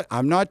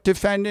 I'm not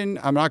defending.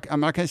 I'm not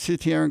going to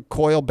sit here and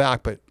coil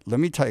back. But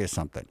let me tell you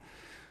something.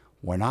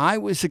 When I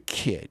was a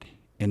kid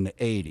in the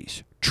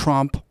 80s,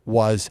 Trump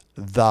was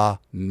the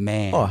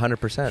man. Oh,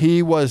 100%.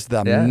 He was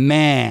the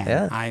man.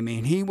 Yeah. I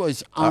mean, he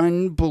was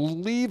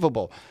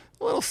unbelievable.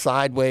 A little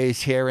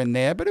sideways here and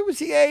there, but it was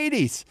the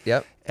 80s.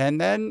 Yep. And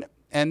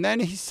then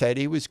he said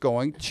he was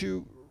going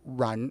to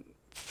run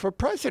for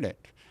president.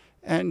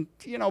 And,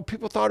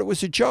 people thought it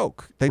was a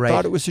joke. They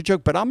thought it was a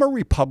joke. But I'm a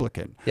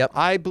Republican. Yep.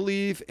 I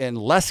believe in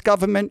less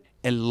government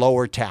and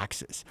lower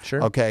taxes.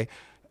 Sure. Okay?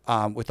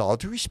 With all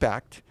due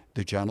respect,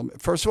 the gentleman,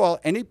 first of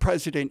all, any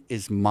president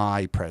is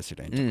my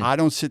president. I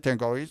don't sit there and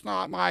go, "He's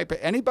not my," but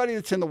anybody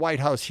that's in the White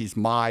House, he's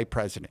my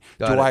president.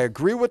 Do I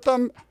agree with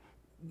them?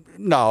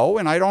 No,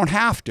 and I don't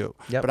have to.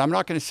 Yep. But I'm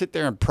not going to sit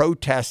there and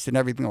protest and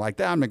everything like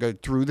that. I'm going to go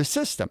through the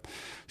system.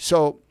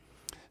 So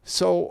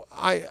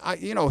I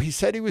he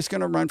said he was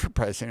going to run for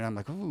president. I'm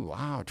like, "Ooh,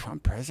 wow,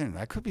 Trump president.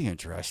 That could be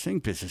interesting.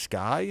 Business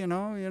guy,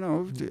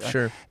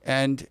 Sure.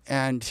 And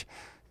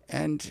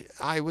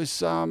I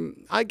was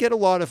I get a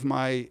lot of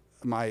my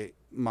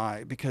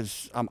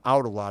because I'm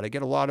out a lot. I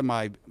get a lot of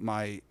my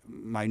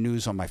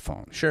news on my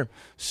phone. Sure.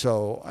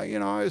 So I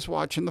was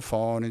watching the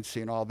phone and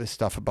seeing all this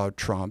stuff about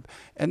Trump,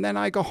 and then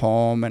I go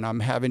home and I'm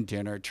having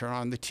dinner. Turn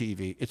on the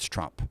TV. It's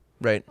Trump.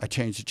 Right. I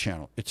change the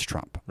channel. It's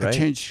Trump. Right. I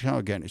change the channel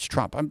again. It's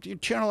Trump. I'm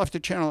channel after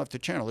channel after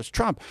channel. It's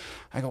Trump.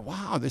 I go,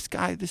 "Wow, this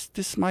guy.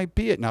 This might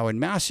be it." Now in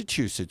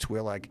Massachusetts,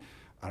 we're like,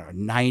 I don't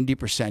know,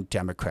 90%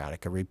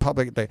 Democratic, a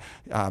Republican.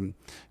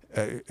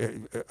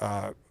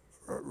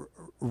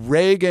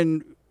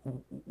 Reagan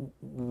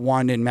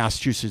won in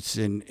Massachusetts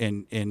in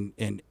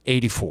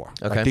 84.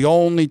 Okay. Like the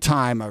only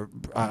time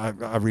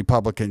a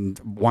Republican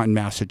won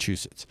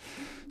Massachusetts.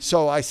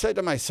 So I said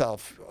to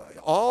myself,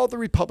 all the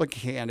Republican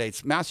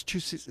candidates,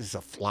 Massachusetts is a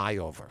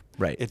flyover.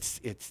 Right.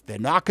 They're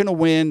not going to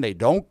win. They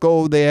don't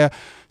go there.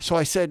 So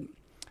I said,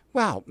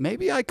 well,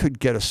 maybe I could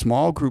get a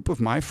small group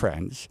of my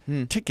friends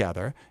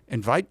together,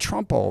 invite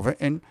Trump over,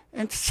 and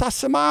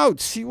suss him out,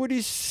 see what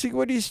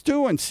he's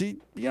doing, see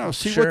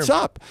Sure. what's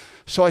up.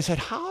 So I said,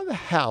 how the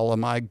hell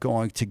am I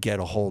going to get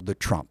a hold of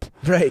Trump?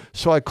 Right.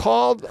 So I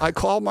called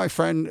my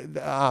friend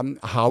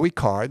Howie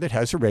Carr that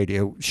has a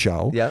radio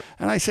show. Yep.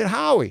 And I said,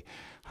 "Howie,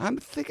 I'm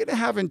thinking of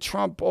having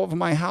Trump over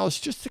my house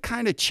just to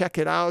kind of check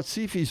it out,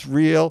 see if he's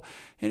real."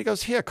 And he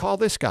goes, "Here, call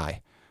this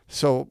guy."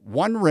 So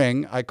one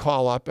ring, I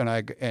call up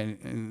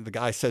and the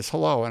guy says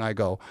hello, and I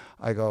go,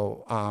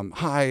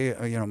 "Hi,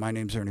 my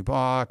name's Ernie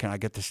Boch, and I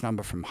get this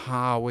number from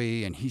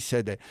Howie, and he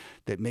said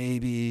that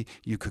maybe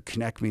you could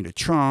connect me to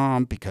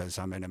Trump because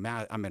I'm in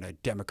a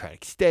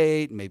Democratic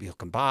state, and maybe he'll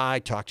come by,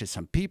 talk to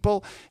some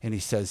people." And he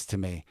says to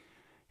me,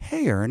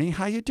 "Hey, Ernie,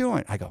 how you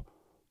doing?" I go,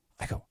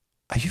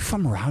 "Are you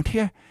from around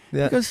here?"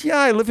 Yeah. He goes, "Yeah,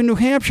 I live in New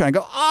Hampshire." I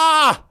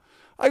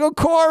go,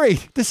 "Corey,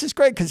 this is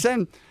great," because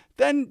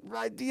then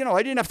I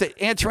didn't have to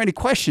answer any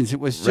questions. It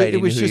was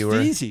just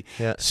easy.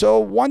 Yeah. So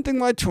one thing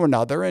led to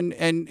another,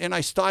 and I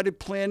started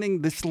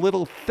planning this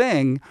little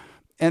thing,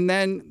 and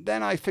then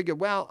I figured,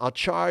 well,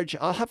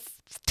 I'll have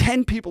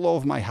 10 people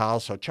over my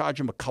house. I'll charge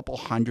them a couple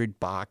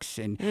 $100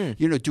 and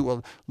do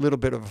a little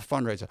bit of a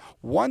fundraiser.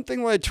 One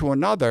thing led to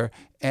another,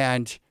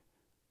 and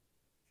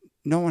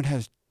no one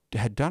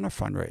had done a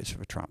fundraiser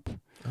for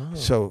Trump.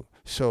 Oh.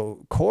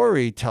 So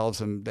Corey tells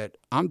him that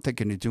I'm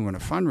thinking of doing a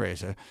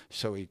fundraiser.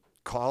 So he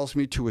calls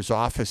me to his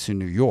office in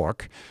New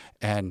York,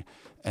 and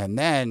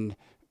then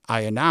I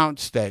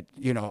announced that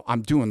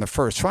I'm doing the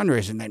first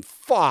fundraiser, and then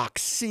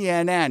Fox,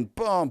 CNN,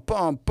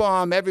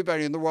 boom,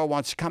 everybody in the world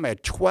wants to come. I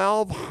had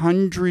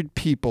 1,200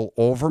 people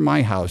over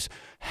my house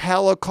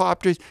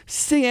helicopters,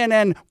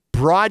 CNN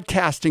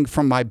broadcasting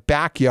from my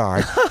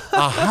backyard,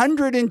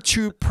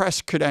 102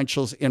 press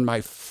credentials in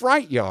my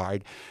front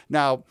yard.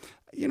 Now,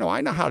 you know,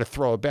 I know how to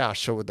throw a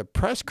bash. So with the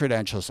press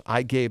credentials,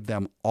 I gave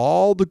them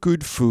all the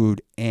good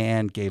food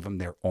and gave them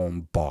their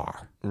own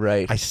bar.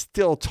 Right. I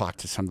still talk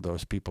to some of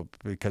those people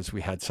because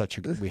we had such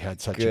a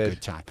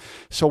good time.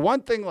 So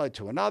one thing led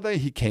to another.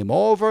 He came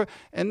over,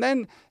 and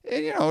then,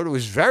 you know, it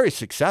was very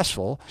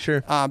successful.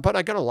 Sure. But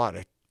I got a lot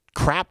of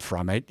crap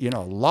from it, you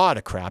know, a lot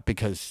of crap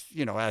because,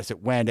 you know, as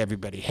it went,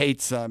 everybody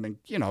hates him and,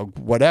 you know,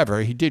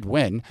 whatever. He did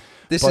win.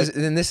 This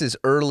is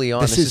early on.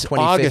 This is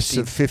August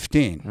of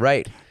 15.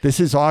 Right. This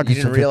is August.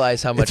 You didn't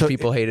realize how much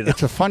people hated him.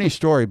 It's a funny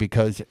story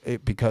because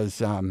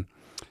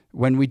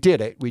when we did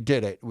it, we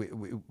did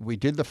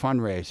the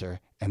fundraiser,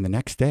 and the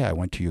next day I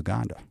went to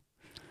Uganda.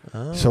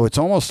 Oh. So it's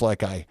almost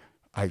like I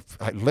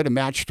lit a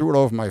match, threw it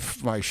over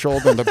my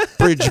shoulder, and the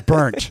bridge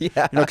burnt. Yeah.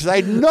 You know, because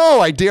I had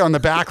no idea on the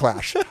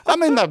backlash.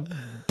 I'm in a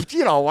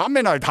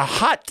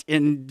hut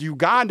in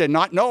Uganda,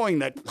 not knowing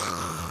that.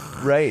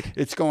 Right.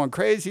 It's going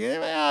crazy.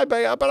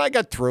 But I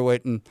got through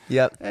it, and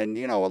yep. And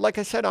you know, like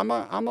I said,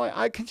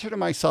 I consider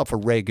myself a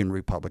Reagan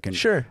Republican.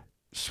 Sure.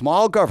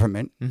 Small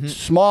government,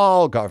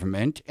 small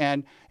government,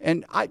 and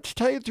to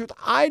tell you the truth,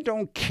 I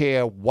don't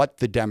care what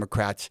the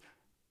Democrats.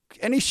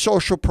 Any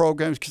social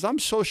programs, because I'm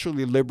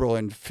socially liberal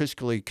and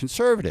fiscally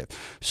conservative.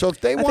 So if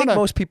they want to, I think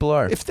most people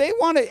are. If they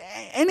want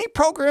any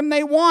program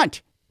they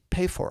want,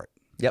 pay for it.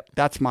 Yep.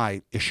 That's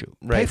my issue.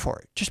 Right. Pay for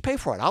it. Just pay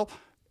for it.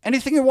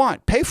 Anything you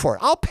want, pay for it.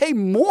 I'll pay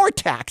more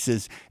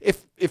taxes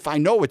if I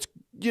know it's,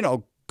 you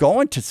know,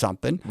 going to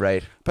something.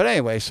 Right. But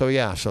anyway, so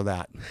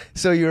that.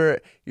 So you're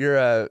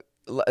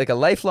like a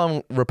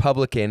lifelong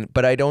Republican,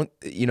 but I don't,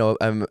 you know,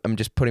 I'm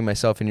just putting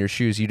myself in your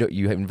shoes.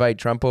 You invite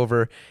Trump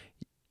over.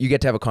 You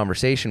get to have a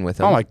conversation with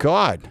him. Oh my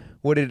God!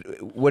 What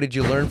did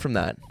you learn from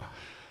that?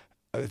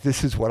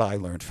 This is what I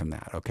learned from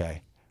that.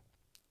 Okay,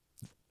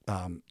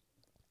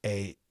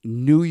 a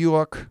New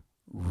York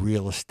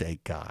real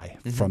estate guy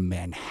from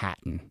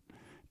Manhattan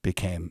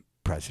became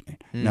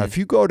president. Now, if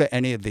you go to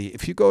any of the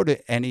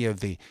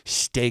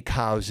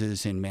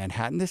steakhouses in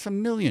Manhattan, there's a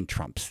million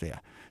Trumps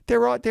there.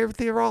 They're all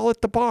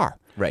at the bar.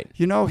 Right.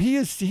 You know,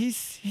 he's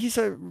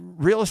a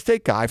real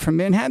estate guy from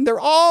Manhattan. They're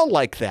all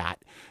like that.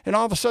 And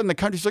all of a sudden the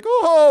country's like,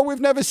 oh, we've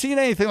never seen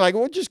anything like it.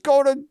 Well, just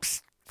go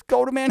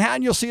to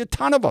Manhattan. You'll see a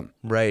ton of them.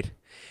 Right.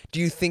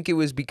 Do you think it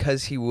was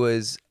because he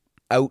was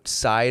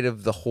outside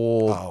of the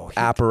whole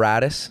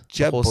apparatus?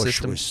 Jeb Bush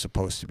system? was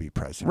supposed to be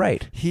president.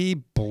 Right. He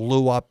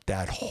blew up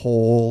that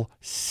whole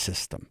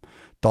system.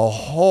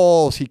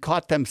 He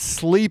caught them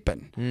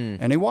sleeping,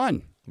 and he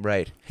won.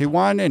 Right. He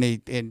won, and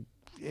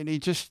he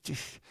just.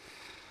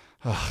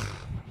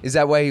 Is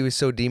that why he was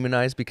so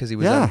demonized? Because he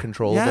was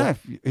uncontrollable? Yeah,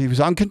 he was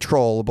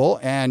uncontrollable,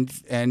 and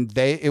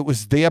it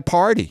was their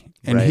party,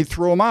 and he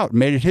threw him out,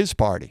 made it his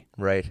party.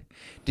 Right.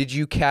 Did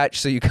you catch?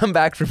 So you come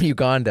back from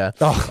Uganda,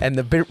 and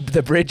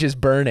the bridge is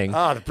burning.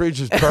 Oh, the bridge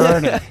is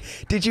burning.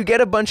 Did you get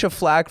a bunch of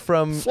flack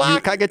from? I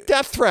get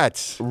death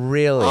threats.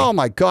 Really? Oh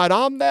my God!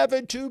 I'll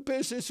never do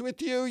business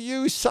with you.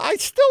 I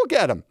still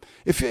get them.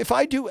 If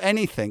I do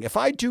anything,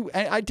 I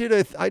did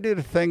a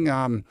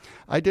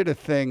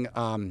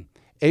thing.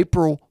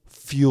 April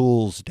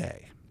Fuels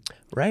Day,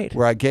 right?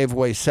 Where I gave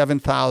away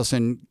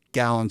 7,000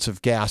 gallons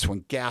of gas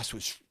when gas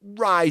was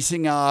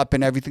rising up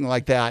and everything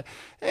like that.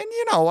 And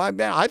you know,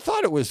 I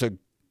thought it was a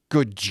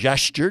good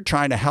gesture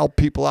trying to help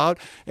people out.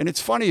 And it's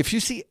funny, if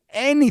you see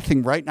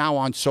anything right now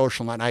on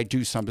social and I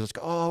do something, it's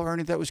like, oh,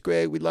 Ernie, that was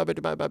great. We love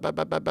it.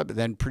 But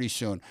then pretty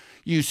soon,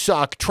 you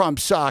suck. Trump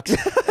sucks.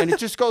 And it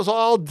just goes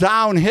all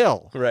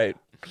downhill. Right.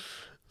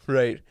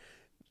 Right.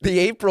 The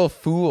April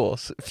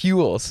Fuels.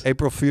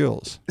 April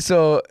Fuels.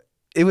 So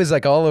it was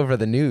like all over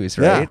the news,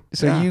 right? Yeah,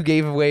 so you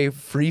gave away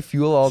free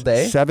fuel all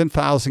day?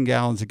 7,000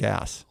 gallons of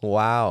gas.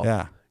 Wow.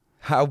 Yeah.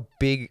 How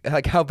big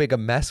a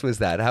mess was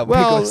that? How big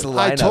was the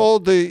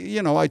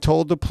lineup? I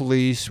told the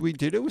police. We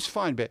did. It was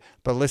fun.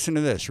 But listen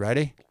to this.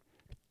 Ready?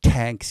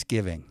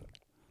 Thanksgiving.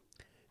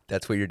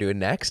 That's what you're doing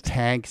next?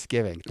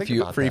 Thanksgiving.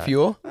 Free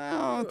fuel?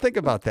 Oh, think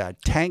about that.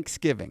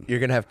 Thanksgiving. You're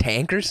going to have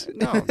tankers?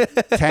 No.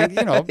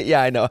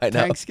 Yeah, I know.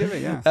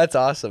 Thanksgiving, yeah. That's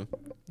awesome.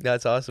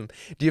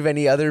 Do you have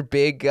any other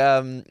big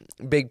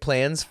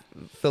plans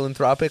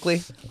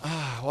philanthropically?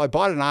 Well, I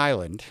bought an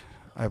island.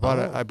 I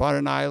bought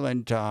an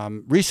island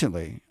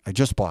recently. I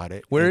just bought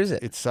it. Where is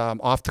it? It's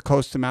off the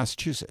coast of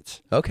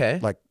Massachusetts.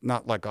 Okay.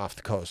 Not like off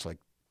the coast, like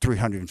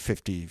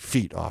 350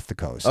 feet off the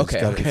coast. Okay.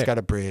 It's got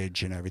a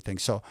bridge and everything.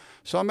 So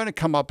I'm going to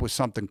come up with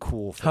something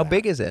cool for How that.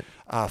 big is it?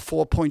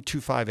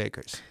 4.25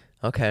 acres.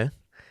 Okay.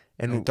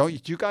 And do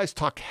you guys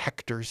talk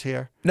hectares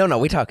here? No,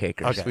 we talk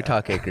acres. Okay. We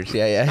talk acres.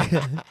 Yeah.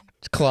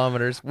 It's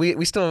kilometers.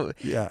 We still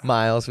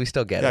miles. We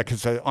still get it. Yeah,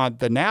 because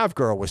the nav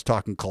girl was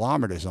talking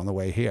kilometers on the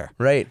way here.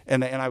 Right.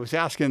 And I was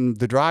asking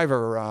the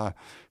driver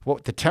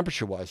what the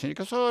temperature was, and he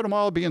goes, "Oh,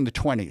 tomorrow will be in the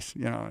 20s."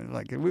 You know,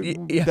 like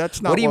that's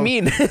not. What do you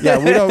mean?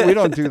 Yeah, we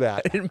don't do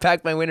that. I didn't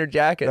pack my winter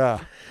jacket. Yeah.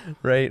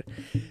 Right.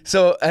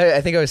 So I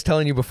think I was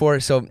telling you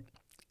before. So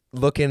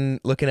looking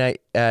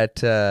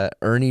at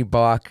Ernie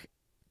Boch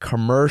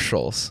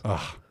commercials.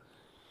 Ugh.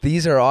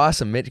 These are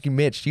awesome.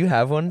 Mitch, do you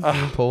have one?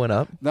 Can you pull one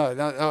up? No.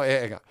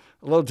 Here you go.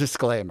 A little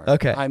disclaimer.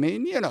 Okay. I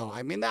mean,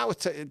 that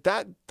was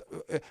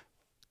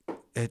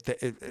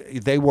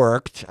they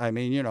worked. I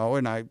mean,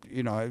 and I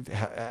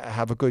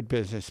have a good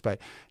business, but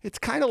it's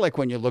kind of like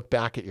when you look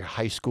back at your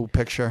high school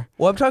picture.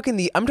 Well, I'm talking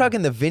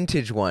the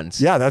vintage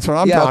ones. Yeah, that's what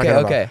I'm talking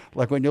about. Okay.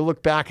 Like when you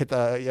look back at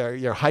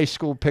your high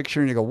school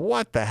picture and you go,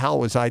 "What the hell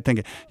was I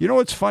thinking?" You know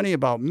what's funny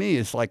about me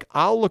is like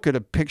I'll look at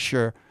a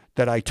picture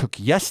that I took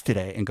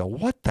yesterday and go,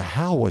 "What the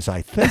hell was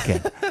I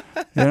thinking?"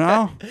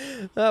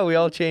 Oh, we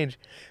all change.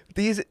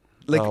 These.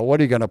 Like, what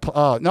are you going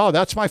to no,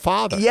 that's my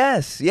father.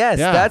 Yes,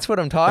 that's what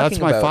I'm talking about.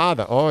 That's my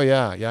father. Oh,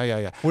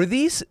 yeah. Were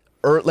these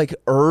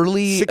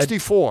early?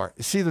 64.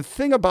 See, the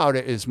thing about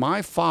it is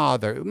my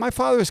father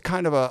is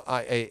kind of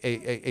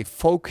a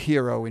folk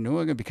hero in New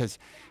England because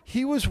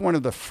he was one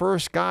of the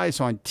first guys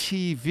on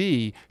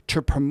TV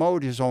to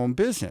promote his own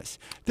business.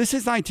 This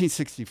is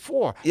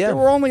 1964. Yeah. There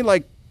were only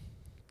like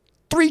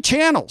 3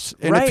 channels.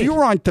 And if you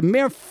were on, the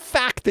mere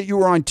fact that you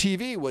were on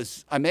TV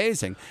was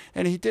amazing.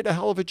 And he did a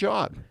hell of a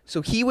job.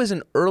 So he was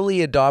an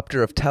early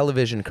adopter of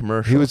television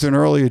commercials. He was an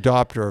early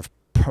adopter of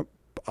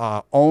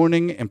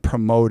owning and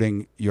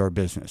promoting your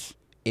business.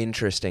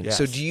 Interesting. Yes.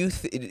 So do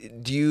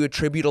you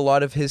attribute a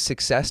lot of his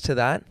success to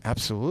that?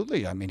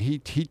 Absolutely. I mean, he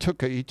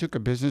took a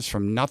business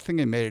from nothing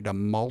and made it a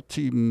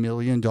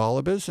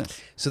multi-million-dollar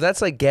business. So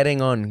that's like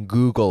getting on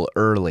Google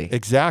early.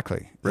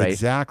 Exactly. Right.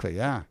 Exactly.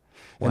 Yeah.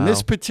 Wow. And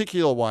this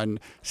particular one,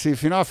 see,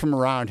 if you're not from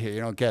around here,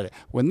 you don't get it.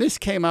 When this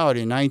came out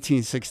in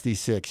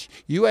 1966,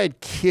 you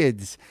had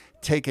kids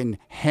taking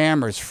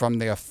hammers from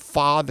their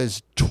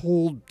father's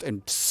tool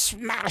and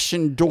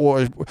smashing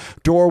door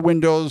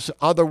windows,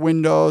 other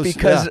windows.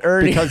 Because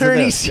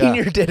Ernie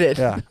Sr. did it.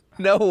 Yeah.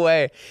 No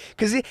way.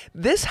 Because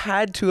this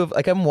had to have,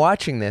 like, I'm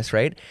watching this,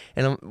 right?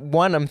 And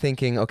I'm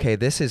thinking, okay,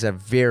 this is a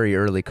very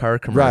early car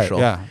commercial.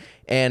 Right, yeah.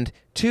 And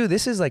 2,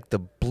 this is like the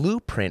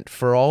blueprint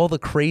for all the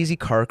crazy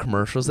car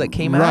commercials that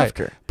came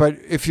after. But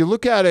if you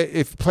look at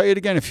it, play it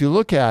again, if you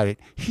look at it,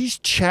 he's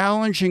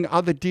challenging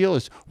other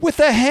dealers with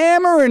a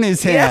hammer in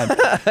his hand.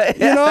 Yeah.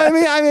 You know what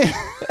I mean?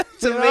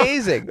 It's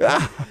amazing.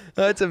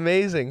 That's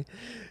amazing.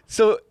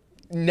 So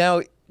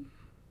now,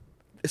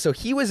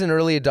 he was an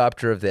early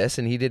adopter of this,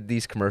 and he did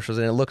these commercials,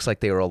 and it looks like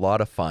they were a lot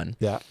of fun.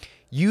 Yeah.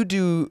 You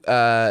do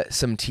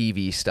some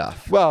TV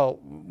stuff. Well,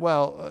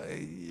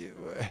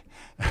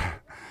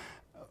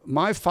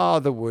 my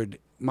father, let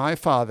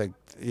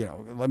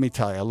me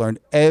tell you, I learned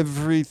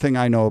everything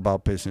I know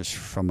about business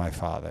from my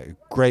father.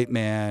 Great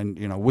man,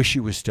 wish he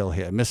was still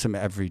here. I miss him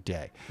every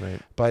day. Right.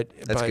 But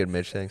that's good,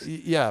 Mitch. Thanks.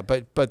 Yeah,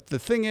 but the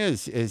thing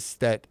is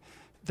that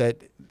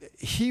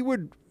he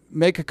would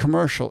make a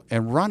commercial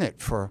and run it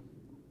for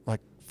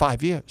like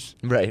 5 years.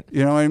 Right.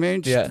 You know what I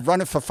mean? Just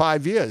run it for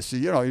 5 years. So,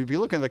 you'd be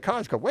looking at the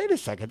cars, go, wait a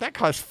second, that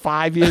car's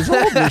 5 years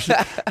old. This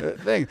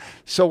thing.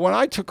 So when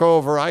I took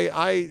over,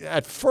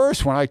 at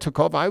first when I took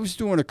over, I was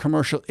doing a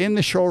commercial in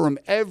the showroom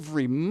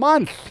every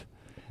month.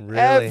 Really?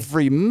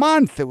 Every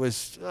month. It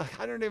was,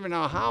 I don't even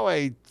know how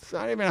I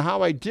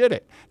did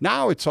it.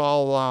 Now it's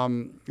all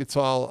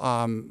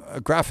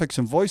graphics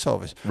and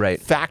voiceovers.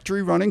 Right.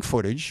 Factory running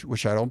footage,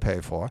 which I don't pay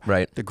for.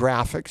 Right. The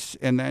graphics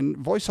and then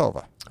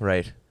voiceover.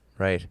 Right.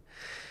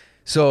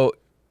 So,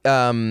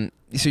 so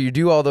you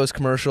do all those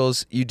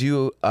commercials. You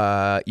do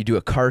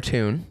a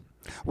cartoon.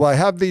 Well, I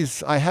have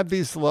these.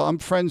 I'm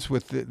friends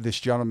with this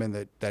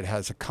gentleman that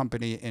has a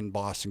company in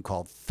Boston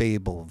called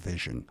Fable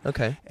Vision.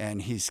 Okay.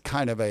 And he's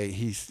kind of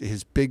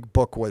his big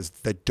book was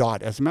The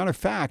Dot. As a matter of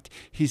fact,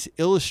 he's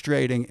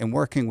illustrating and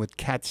working with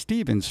Cat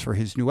Stevens for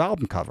his new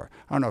album cover.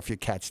 I don't know if you're a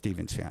Cat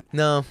Stevens fan.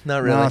 No,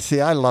 not really. No,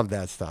 see, I love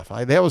that stuff.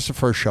 That was the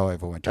first show I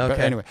ever went to. Okay. But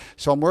anyway,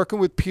 so I'm working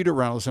with Peter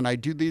Reynolds, and I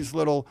do these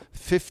little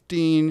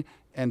 15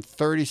 and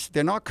 30.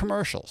 They're not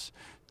commercials.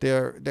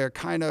 They're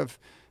kind of.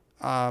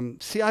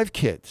 See, I have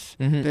kids.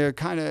 Mm-hmm. They're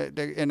kind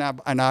of,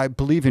 and I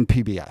believe in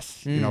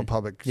PBS,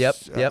 public,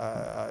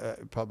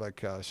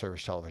 public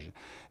service television,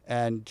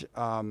 and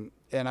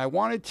I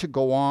wanted to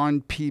go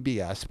on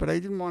PBS, but I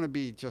didn't want to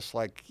be just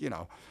like,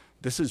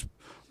 this is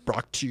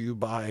brought to you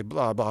by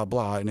blah blah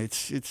blah, and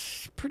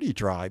it's pretty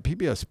dry.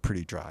 PBS is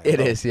pretty dry.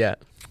 It is, yeah.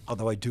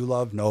 Although I do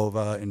love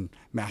Nova and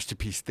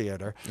Masterpiece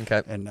Theater,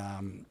 okay, and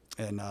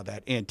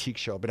that antique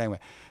show. But anyway.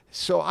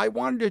 So I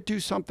wanted to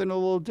do something a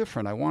little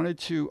different. I wanted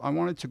to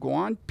go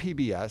on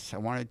PBS. I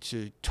wanted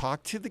to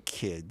talk to the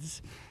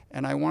kids,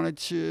 and I wanted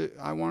to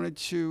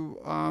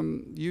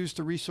use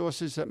the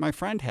resources that my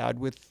friend had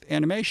with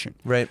animation.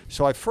 Right.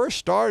 So I first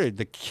started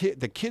the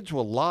kids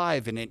were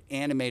live in an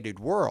animated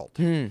world,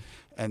 and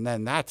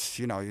then that's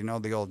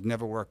the old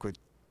never work with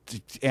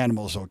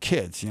animals or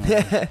kids,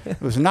 it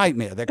was a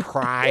nightmare. They're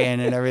crying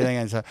and everything,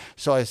 and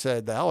so I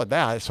said, the hell with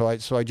that. So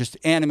I just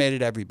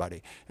animated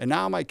everybody, and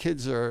now my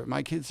kids are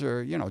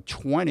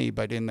 20,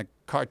 but in the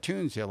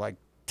cartoons they're like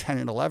 10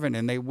 and 11,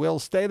 and they will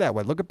stay that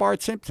way. Look at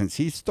Bart Simpson;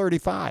 he's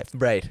 35.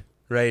 Right.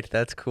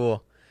 That's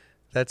cool.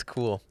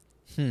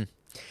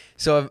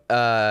 So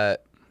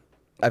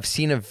I've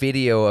seen a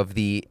video of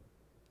the,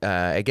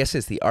 I guess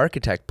it's the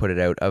architect put it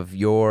out, of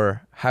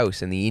your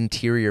house and the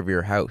interior of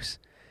your house.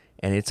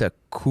 And it's a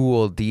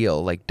cool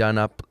deal, like done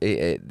up.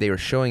 They were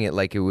showing it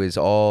like it was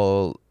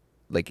all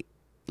like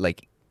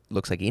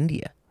looks like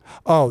India.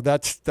 Oh,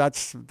 that's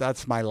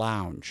my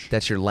lounge.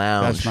 That's your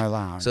lounge. That's my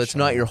lounge. So it's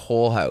not your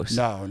whole house.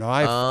 No.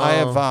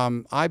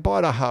 I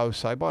bought a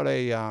house.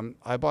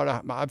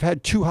 I've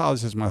had 2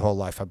 houses my whole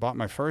life. I bought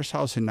my first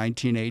house in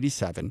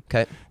 1987.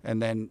 Okay.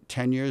 And then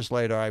 10 years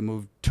later, I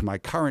moved to my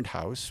current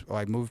house.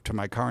 April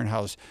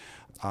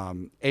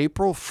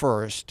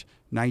 1st,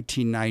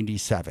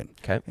 1997.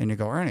 Okay. And you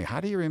go, Ernie, how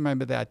do you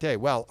remember that day?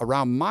 Well,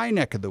 around my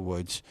neck of the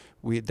woods,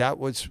 that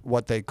was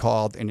what they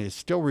called, and is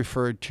still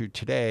referred to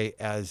today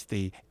as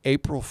the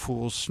April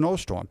Fool's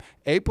snowstorm.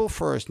 April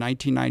 1st,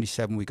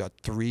 1997, we got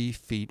 3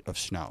 feet of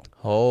snow.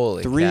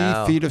 Holy Three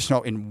cow. feet of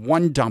snow in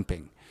one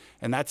dumping.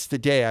 And that's the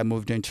day I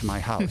moved into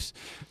my house.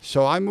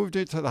 So I moved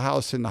into the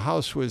house, and the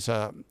house was,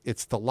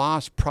 it's the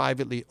last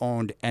privately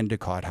owned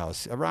Endicott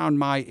house. Around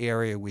my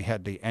area, we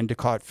had the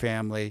Endicott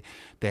family.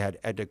 They had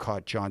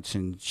Endicott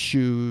Johnson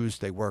Shoes.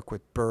 They work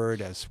with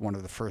Bird as one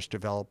of the first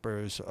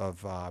developers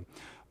of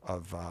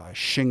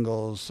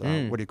shingles.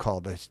 What do you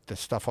call the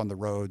stuff on the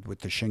road with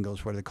the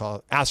shingles? What do they call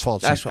it?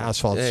 Asphalt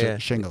Yeah.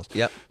 shingles.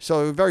 Yep. So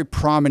a very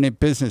prominent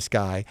business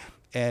guy.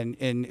 And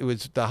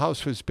the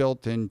house was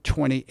built in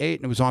 28,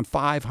 and it was on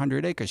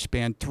 500 acres,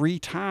 spanned 3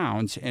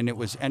 towns, and it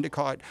was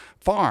Endicott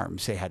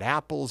farms. They had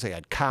apples, they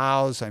had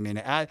cows. I mean,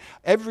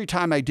 every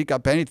time I dig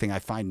up anything, I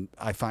find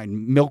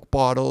milk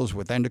bottles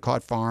with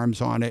Endicott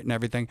farms on it and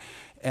everything.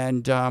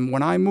 And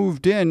when I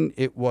moved in,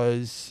 it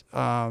was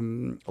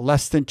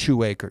less than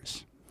 2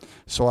 acres.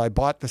 So I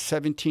bought the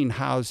 17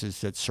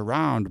 houses that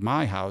surround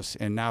my house,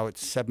 and now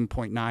it's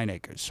 7.9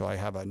 acres. So I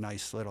have a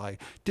nice little, I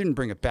didn't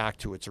bring it back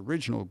to its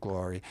original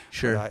glory,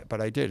 sure, but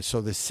I did.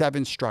 So there's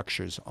 7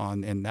 structures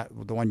and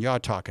the one you're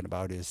talking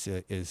about is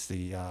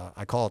the,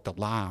 I call it the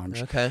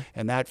lounge. Okay.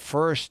 And the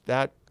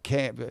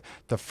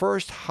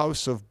first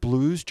House of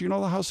Blues, do you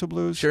know the House of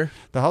Blues? Sure.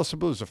 The House of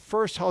Blues, the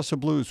first House of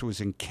Blues was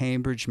in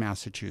Cambridge,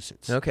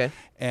 Massachusetts. Okay.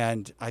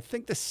 And I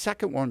think the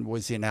second one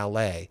was in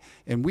LA.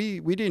 And we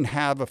didn't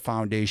have a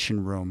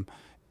foundation room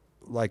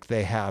like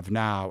they have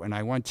now. And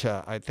I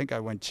think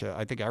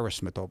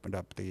Aerosmith opened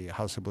up the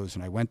House of Blues,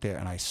 and I went there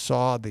and I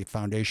saw the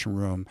foundation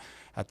room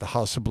at the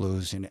House of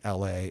Blues in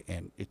LA,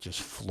 and it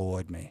just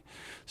floored me.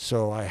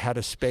 So I had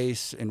a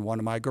space in one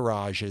of my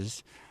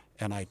garages,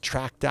 and I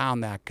tracked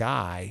down that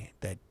guy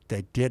that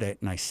did it,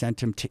 and I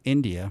sent him to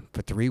India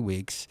for 3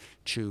 weeks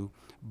to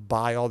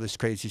buy all this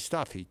crazy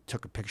stuff. He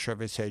took a picture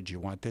of it, said, do you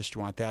want this, do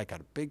you want that? I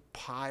got a big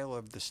pile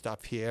of the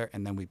stuff here,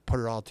 and then we put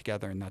it all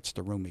together, and that's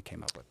the room we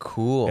came up with.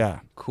 Cool. Yeah.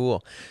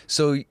 Cool.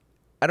 So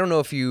I don't know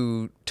if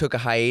you took a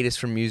hiatus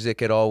from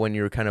music at all when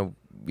you were kind of,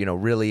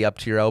 really up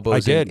to your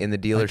elbows in the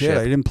dealership.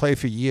 I didn't play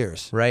for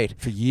years. Right.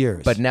 For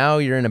years. But now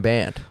you're in a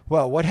band.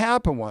 Well, what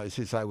happened was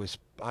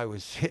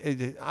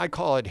I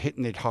call it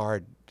hitting it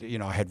hard.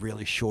 I had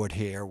really short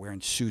hair,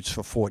 wearing suits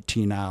for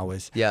 14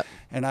 hours. Yeah.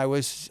 And I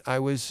was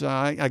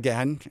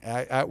again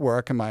at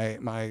work, and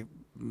my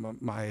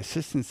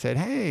assistant said,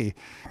 "Hey,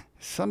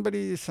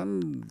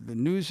 the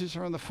newses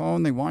are on the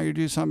phone. They want you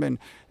to do something."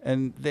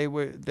 And they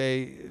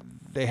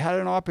had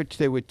an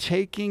opportunity. They were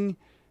taking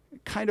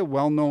kind of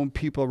well-known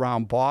people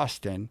around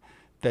Boston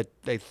that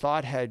they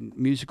thought had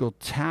musical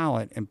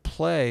talent and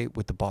play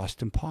with the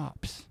Boston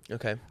Pops.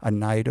 Okay. A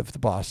night of the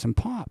Boston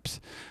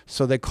Pops.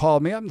 So they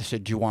called me up and they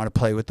said, do you want to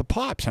play with the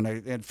Pops?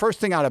 And first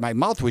thing out of my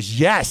mouth was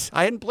yes.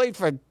 I hadn't played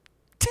for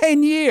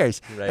 10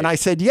 years. Right. And I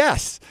said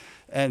yes.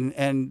 And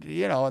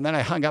then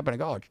I hung up and I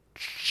go, oh,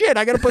 shit,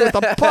 I got to play with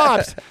the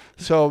Pops.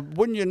 So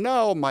wouldn't you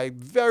know, my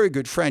very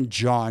good friend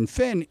John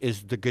Finn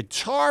is the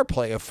guitar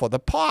player for the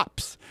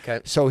Pops. Okay.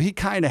 So he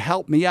kind of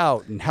helped me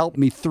out and helped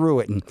me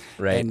through it. And,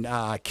 right.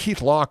 and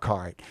Keith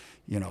Lockhart,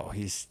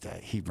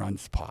 he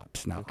runs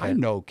Pops. Now, okay. I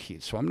know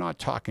Keith, so I'm not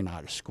talking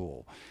out of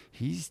school.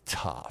 He's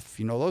tough.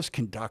 Those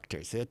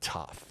conductors, they're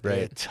tough. Right.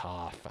 They're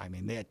tough. I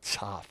mean, they're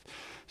tough.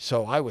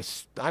 So I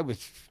was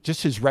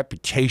just his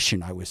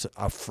reputation, I was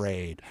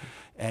afraid.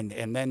 And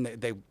then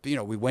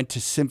we went to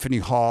Symphony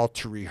Hall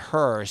to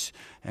rehearse,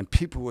 and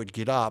people would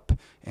get up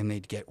and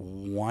they'd get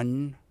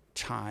one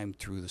time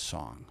through the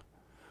song,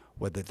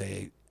 whether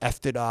they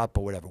effed it up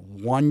or whatever,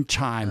 one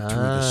time through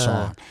the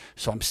song.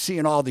 So I'm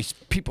seeing all these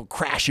people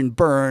crash and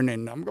burn,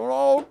 and I'm going,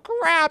 oh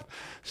crap.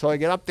 So I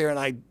get up there and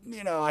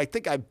I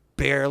think I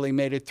barely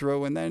made it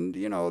through. And then,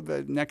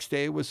 the next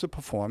day was the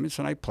performance,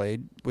 and I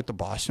played with the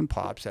Boston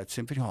Pops at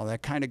Symphony Hall.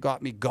 That kind of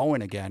got me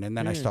going again, and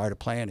then I started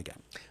playing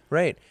again.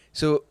 Right.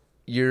 So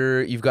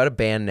you've got a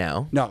band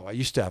now. No, I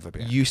used to have a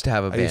band. You used to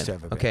have a band. I used to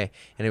have a band. Okay.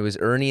 And it was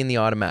Ernie and the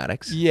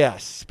Automatics.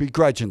 Yes,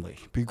 begrudgingly.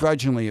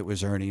 Begrudgingly, it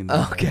was Ernie and the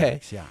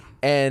Automatics. Yeah.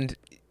 And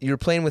you were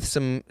playing with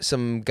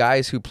some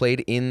guys who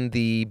played in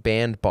the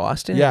band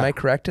Boston. Yeah. Am I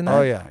correct in that?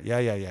 Oh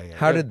yeah.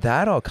 How did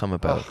that all come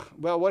about?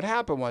 Well, what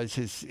happened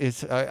was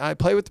I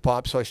play with the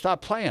Pops, so I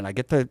stopped playing. I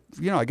get the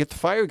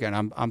fire again.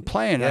 I'm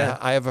playing. Yeah.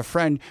 I have a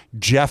friend,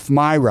 Jeff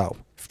Myro.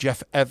 If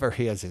Jeff ever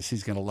hears this,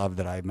 he's going to love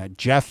that I met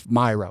Jeff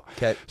Myro.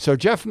 Okay. So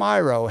Jeff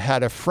Myro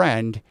had a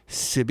friend,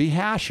 Sibby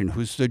Hashin,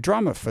 who's the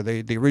drummer for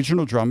the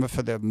original drummer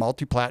for the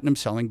multi-platinum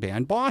selling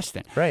band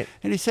Boston. Right.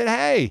 And he said,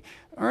 hey,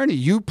 Ernie,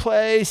 you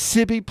play,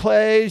 Sibby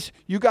plays,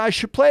 you guys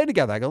should play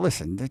together. I go,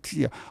 listen,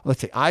 let's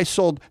see, I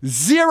sold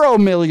 0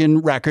 million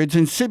records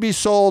and Sibby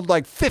sold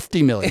like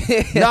 50 million.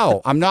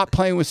 No, I'm not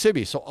playing with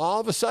Sibby. So all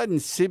of a sudden,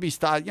 Sibby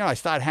started, I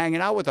started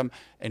hanging out with him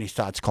and he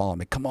starts calling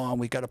me, come on,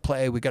 we got to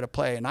play.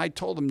 And I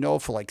told him no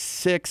for like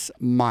 6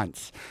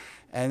 months.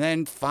 And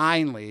then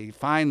finally,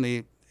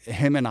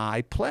 him and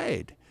I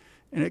played.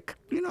 And it,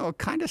 it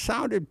kind of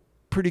sounded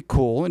pretty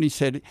cool. And he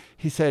said,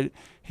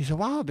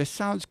 wow, this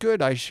sounds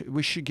good.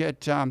 We should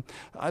get,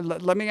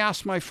 let me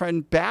ask my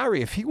friend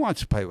Barry if he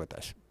wants to play with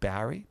us.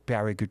 Barry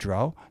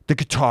Goudreau, the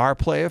guitar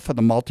player for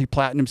the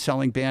multi-platinum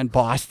selling band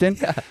Boston.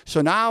 Yeah.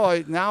 So now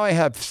I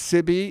have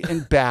Sibby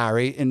and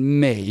Barry and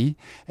me,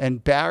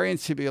 and Barry and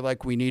Sibby are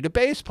like, we need a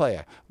bass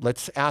player.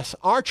 Let's ask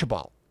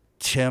Archibald.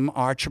 Tim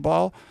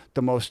Archibald,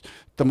 the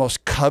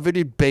most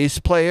coveted bass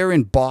player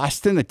in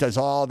Boston that does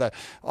all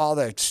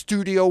the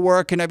studio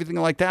work and everything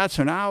like that.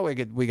 So now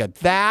we got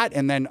that,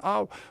 and then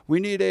we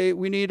need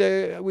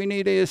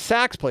a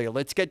sax player.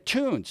 Let's get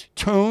Tunes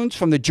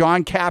from the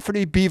John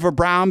Cafferty Beaver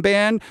Brown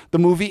Band, the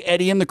movie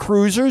Eddie and the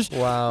Cruisers.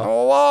 Wow.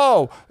 Oh,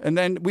 whoa! And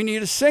then we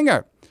need a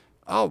singer.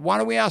 Oh, why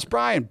don't we ask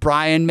Brian?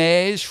 Brian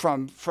Mays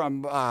from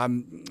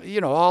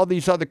all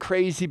these other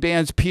crazy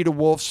bands, Peter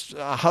Wolf's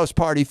House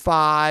Party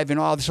 5 and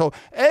all this. So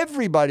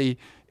everybody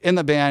in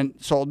the band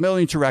sold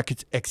millions of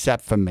records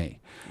except for me.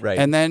 Right.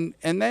 And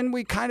then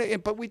we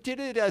but we did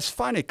it as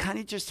fun. It kind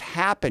of just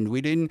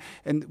happened.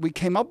 And we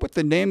came up with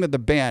the name of the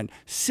band.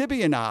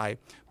 Sibby and I,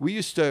 we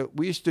used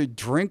to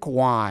drink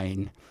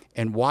wine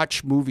and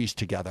watch movies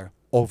together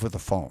over the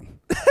phone.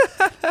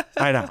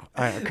 I know.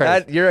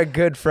 You're a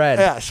good friend.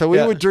 Yeah, so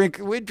we'd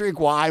drink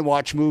wine,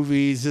 watch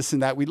movies, this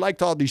and that. We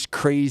liked all these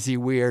crazy,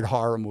 weird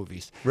horror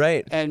movies.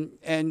 Right.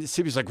 And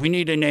Sibby's like, we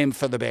need a name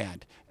for the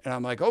band. And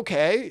I'm like,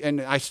 okay.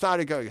 And I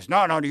started going, he goes,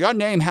 no, your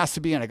name has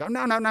to be in it. I go,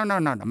 no.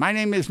 My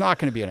name is not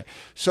going to be in it.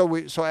 So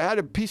I had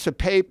a piece of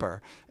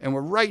paper, and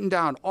we're writing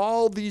down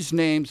all these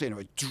names, and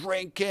we're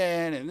drinking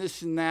and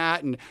this and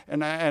that.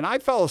 And I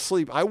fell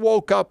asleep. I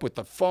woke up with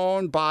the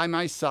phone by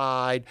my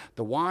side,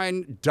 the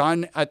wine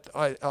done at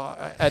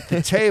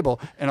the table,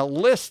 and a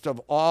list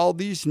of all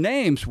these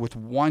names with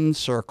one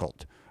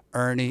circled.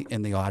 Ernie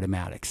and the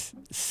Automatics.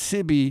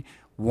 Sibby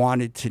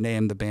wanted to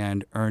name the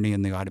band Ernie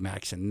and the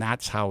Automatics, and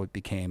that's how it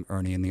became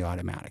Ernie and the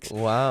Automatics.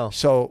 Wow.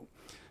 So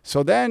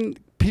then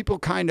people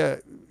kind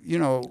of,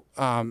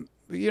 kind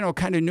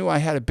of knew I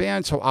had a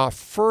band. So our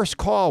first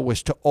call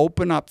was to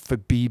open up for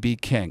B.B.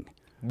 King.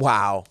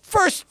 Wow.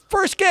 First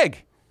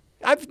gig.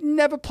 I've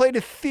never played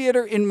a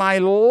theater in my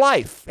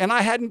life, and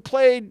I hadn't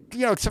played,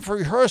 except for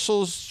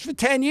rehearsals for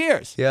 10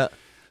 years. Yeah.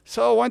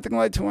 So one thing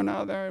led to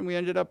another, and we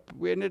ended up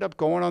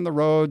going on the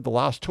road. The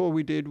last tour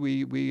we did,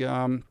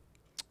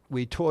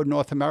 we toured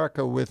North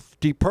America with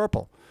Deep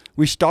Purple.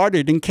 We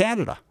started in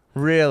Canada.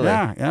 Really?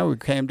 Yeah. We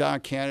came down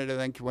Canada,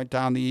 then went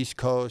down the East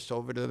Coast,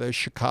 over to the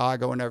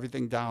Chicago and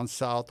everything, down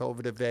south,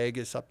 over to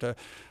Vegas, up to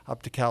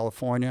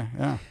California.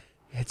 Yeah.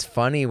 It's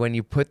funny when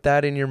you put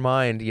that in your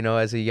mind,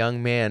 as a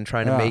young man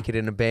trying to make it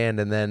in a band,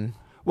 and then.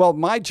 Well,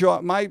 my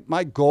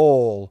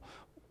goal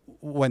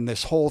when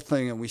this whole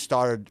thing, and we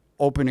started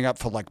opening up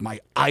for like my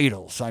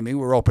idols. I mean,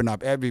 we were opening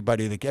up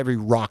everybody, like every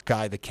rock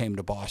guy that came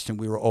to Boston,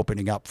 we were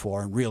opening up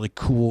for, in really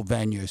cool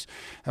venues.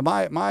 And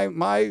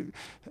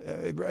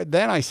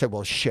then I said,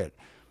 well, shit,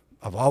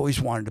 I've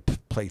always wanted to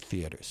play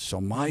theaters.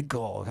 So my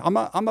goal, I'm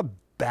a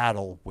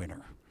battle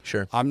winner.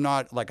 Sure. I'm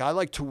not like, I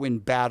like to win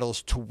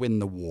battles to win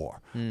the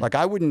war. Like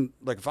I wouldn't,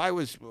 like if I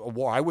was a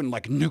war, I wouldn't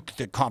like nuke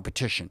the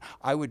competition.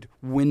 I would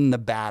win the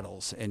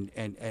battles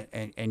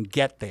and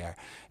get there.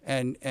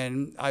 And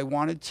I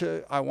wanted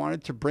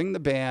to bring the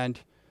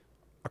band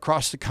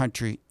across the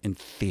country in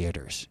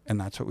theaters,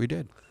 and that's what we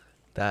did.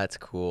 That's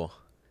cool.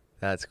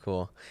 That's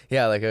cool.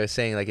 Yeah, like I was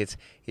saying, like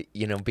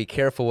be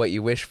careful what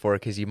you wish for,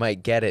 because you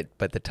might get it,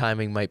 but the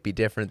timing might be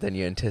different than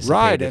you anticipated.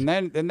 Right, and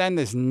then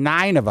there's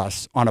 9 of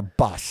us on a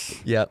bus.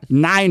 Yep.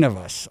 9 of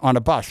us on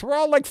a bus. We're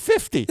all like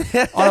 50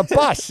 on a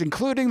bus,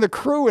 including the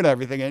crew and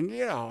everything.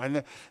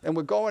 And and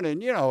we're going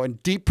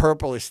and Deep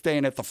Purple is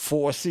staying at the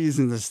Four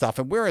Seasons and stuff.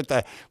 And we're at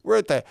the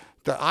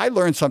I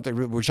learned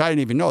something which I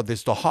didn't even know.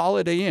 There's the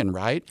Holiday Inn,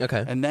 right?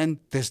 Okay. And then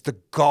there's the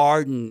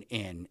Garden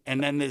Inn,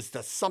 and then there's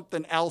the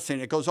something else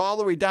Inn. It goes all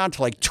the way down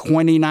to like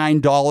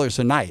 $29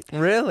 a night.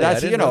 Really?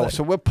 That's I didn't know that.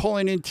 So we're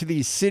pulling into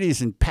these cities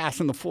and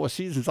passing the Four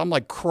Seasons. I'm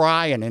like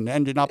crying and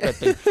ending up at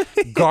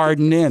the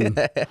Garden Inn.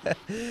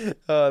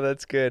 Oh,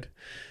 that's good.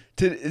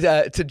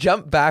 To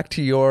jump back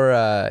to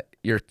your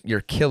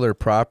killer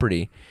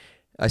property.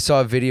 I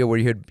saw a video where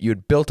you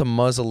had built a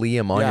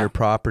mausoleum on your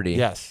property.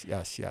 Yes.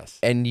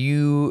 And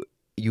you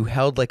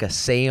held like a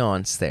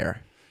seance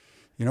there.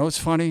 You know what's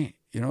funny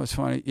You know what's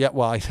funny? Yeah,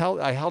 well, I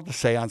held the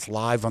seance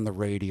live on the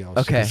radio.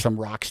 Okay. So some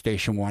rock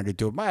station wanted to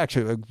do it.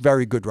 Actually, a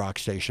very good rock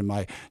station.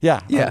 I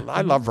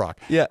love rock.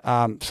 Yeah.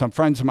 Some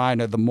friends of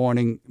mine are the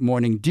morning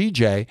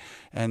DJ,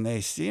 and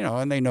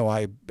they know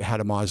I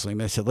had a mausoleum.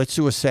 They said, let's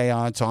do a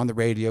seance on the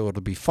radio.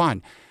 It'll be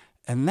fun.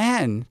 And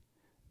then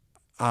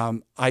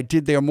I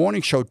did their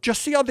morning show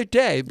just the other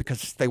day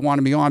because they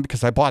wanted me on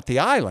because I bought the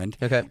island.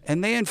 Okay.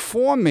 And they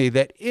informed me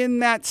that in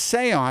that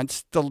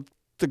seance,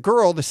 the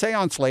girl, the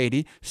seance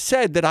lady,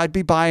 said that I'd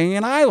be buying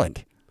an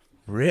island.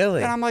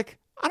 Really? And I'm like,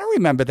 I don't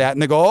remember that.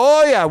 And they go,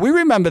 oh, yeah, we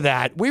remember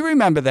that. We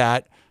remember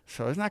that.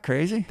 So isn't that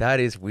crazy? That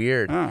is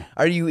weird.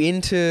 Are you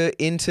into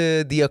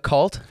the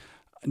occult?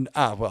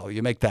 Well,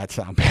 you make that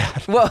sound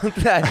bad. Well, I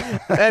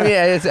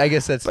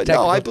guess that's But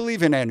technical. no, I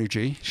believe in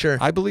energy. Sure.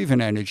 I believe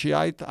in energy.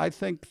 I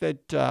think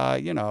that,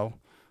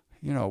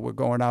 we're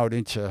going out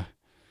into,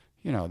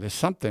 there's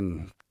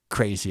something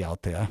crazy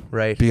out there.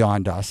 Right.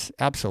 Beyond us.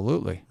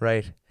 Absolutely.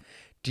 Right.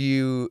 Do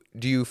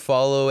you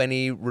follow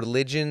any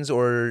religions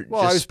or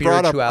Well, just I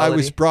spirituality?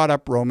 was brought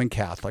up Roman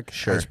Catholic.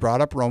 Sure. I was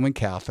brought up Roman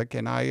Catholic,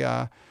 and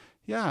I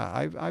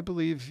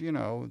believe,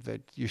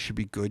 that you should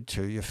be good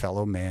to your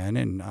fellow man,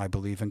 and I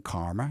believe in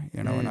karma,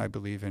 and I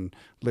believe in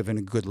living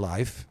a good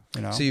life,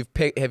 So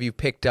have you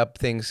picked up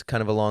things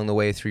kind of along the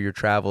way through your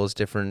travels,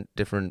 different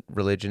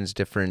religions,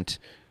 different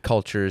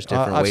cultures,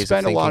 different ways of thinking?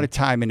 I've spent a lot of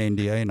time in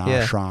India in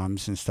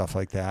ashrams and stuff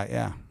like that.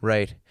 Yeah.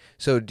 Right.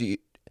 So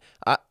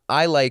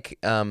I like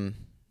I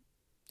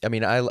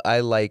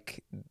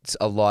like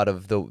a lot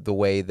of the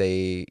way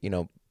they,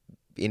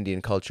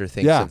 Indian culture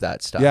thinks of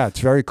that stuff. Yeah,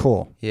 it's very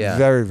cool. Yeah.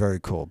 Very, very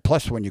cool.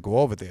 Plus, when you go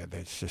over there,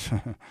 it's just,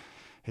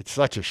 it's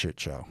such a shit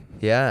show.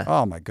 Yeah.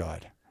 Oh, my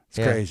God. It's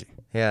crazy.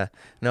 Yeah.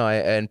 No,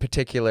 and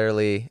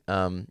particularly,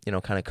 kind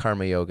of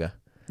karma yoga.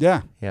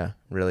 Yeah. Yeah.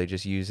 Really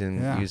just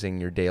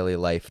using your daily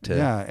life to.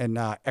 Yeah. And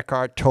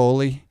Eckhart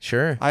Tolle.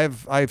 Sure. I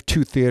have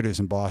two theaters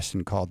in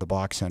Boston called the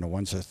Boch Center.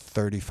 One's a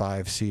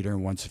 35-seater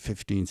and one's a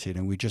 15-seater.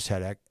 And we just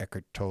had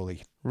Eckhart Tolle.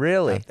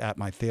 Really? At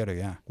my theater,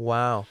 yeah.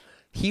 Wow.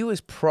 He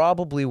was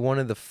probably one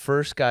of the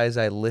first guys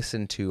I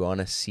listened to on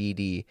a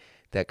CD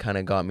that kind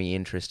of got me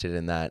interested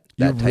in that.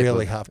 You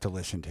really have to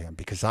listen to him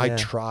because I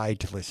tried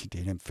to listen to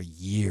him for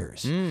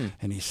years,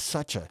 and he's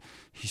such a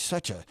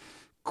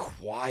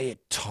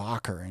quiet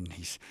talker,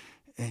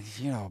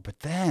 but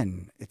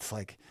then it's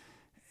like,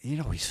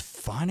 he's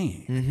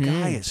funny. The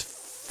guy is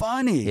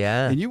funny.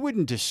 Yeah. And you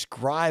wouldn't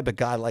describe a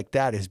guy like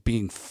that as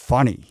being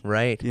funny.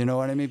 Right. You know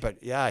what I mean?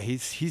 But yeah,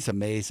 he's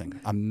amazing.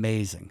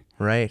 Amazing.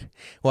 Right.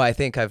 Well, I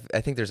think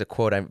there's a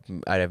quote,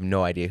 I have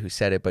no idea who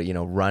said it, but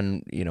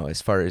run,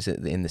 as far as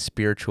in the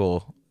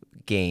spiritual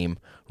game,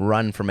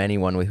 run from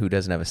anyone who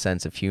doesn't have a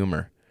sense of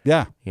humor.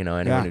 Yeah.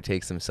 Anyone who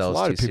takes themselves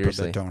too seriously. There's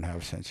a lot of people that don't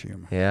have a sense of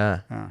humor. Yeah.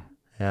 Yeah.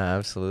 Yeah,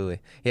 absolutely.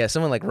 Yeah,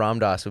 someone like Ram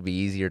Dass would be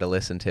easier to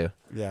listen to.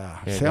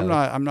 Yeah. See,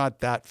 I'm not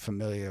that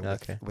familiar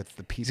with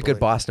the people. He's a good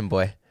Boston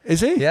boy.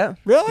 Is he? Yeah.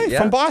 Really?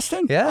 Yeah. From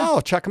Boston? Yeah. Oh,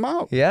 check him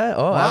out. Yeah.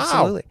 Oh, wow.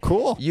 absolutely.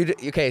 Cool.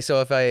 Okay,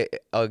 so if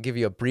I'll give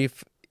you a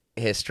brief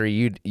history,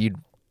 you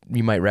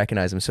might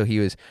recognize him. So he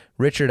was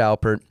Richard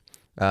Alpert,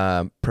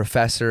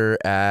 professor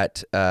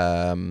at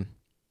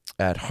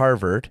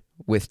Harvard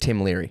with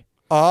Tim Leary.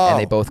 Oh. And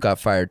they both got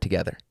fired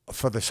together.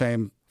 For the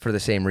same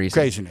reason.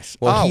 Craziness.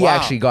 Well, he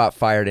actually got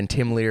fired, and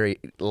Tim Leary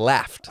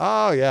left.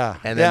 Oh yeah.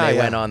 And then they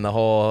went on the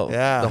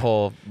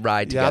whole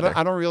ride together.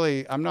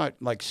 I'm not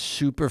like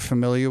super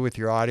familiar with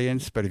your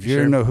audience, but if you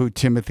don't know who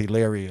Timothy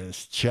Leary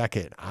is, check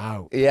it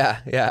out.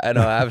 Yeah, I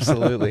know,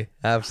 absolutely,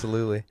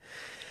 absolutely.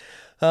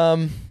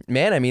 Man,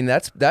 I mean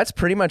that's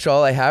pretty much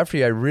all I have for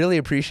you. I really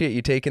appreciate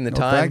you taking the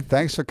time.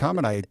 Thanks for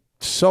coming. I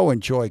so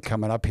enjoy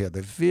coming up here.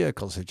 The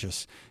vehicles are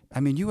just. I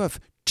mean, you have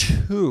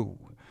two.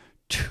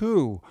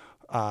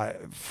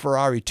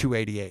 Ferrari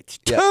 288s.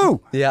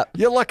 Two! Yeah.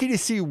 You're lucky to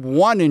see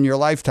one in your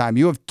lifetime.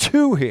 You have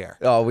two here.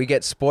 Oh, we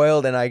get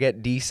spoiled and I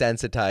get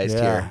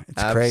desensitized here.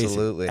 It's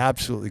absolutely. Crazy.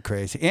 Absolutely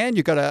crazy. And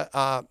you got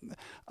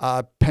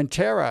a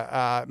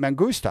Pantera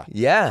Mangusta.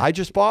 Yeah. I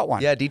just bought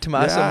one. Yeah, Di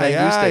Tommaso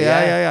Mangusta.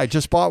 Yeah. I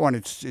just bought one.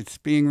 It's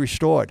being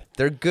restored.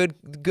 They're good,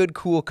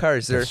 cool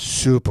cars. They're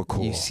super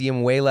cool. You see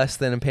them way less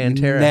than a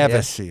Pantera.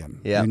 Never see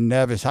them. Yeah. You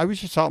never. I was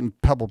just out in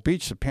Pebble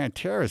Beach. The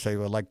Panteras, they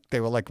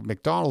were like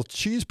McDonald's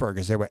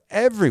cheeseburgers. They were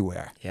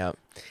everywhere. Yeah.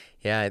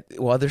 Yeah.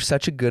 Well, they're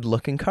such a good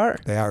looking car.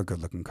 They are a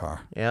good looking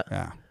car. Yeah.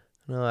 Yeah.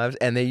 No,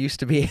 and they used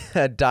to be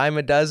a dime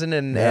a dozen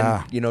and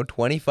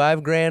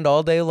 $25,000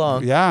 all day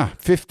long. Yeah,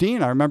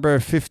 15. I remember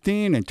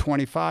 15 and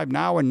 25.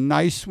 Now a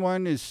nice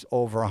one is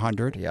over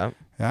 100. Yeah.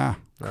 Yeah.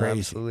 Crazy.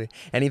 Absolutely.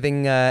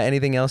 Anything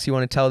else you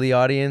want to tell the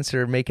audience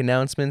or make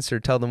announcements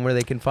or tell them where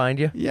they can find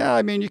you? Yeah,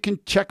 I mean, you can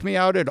check me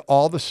out at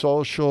all the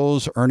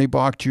socials. Ernie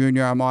Boch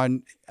Jr. I'm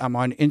on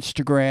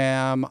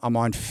Instagram. I'm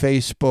on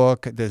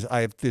Facebook.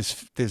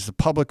 There's the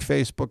public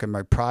Facebook and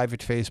my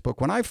private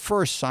Facebook. When I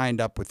first signed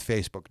up with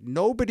Facebook,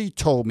 nobody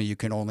told me you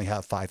can only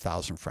have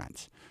 5,000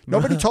 friends.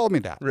 Nobody told me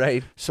that.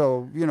 Right.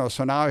 So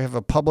now I have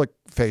a public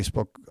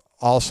Facebook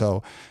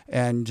also.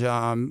 And,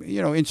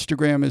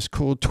 Instagram is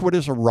cool.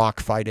 Twitter's a rock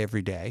fight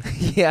every day.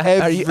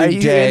 Yeah. Are you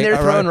in there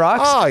throwing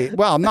rocks? Oh,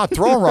 well, I'm not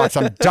throwing rocks.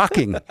 I'm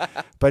ducking.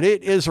 But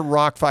it is a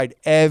rock fight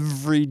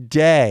every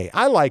day.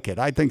 I like it.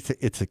 I think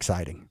it's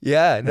exciting.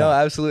 Yeah, no,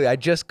 absolutely. I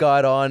just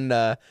got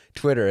on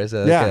Twitter as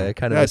a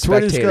kind of a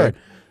spectator. Twitter's good.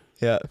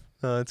 Yeah.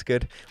 Oh, that's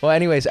good. Well,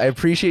 anyways, I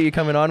appreciate you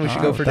coming on. We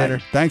should go for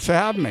dinner. Thanks for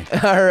having me.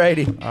 All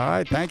righty. All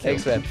right. Thank you.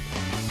 Thanks,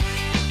 man.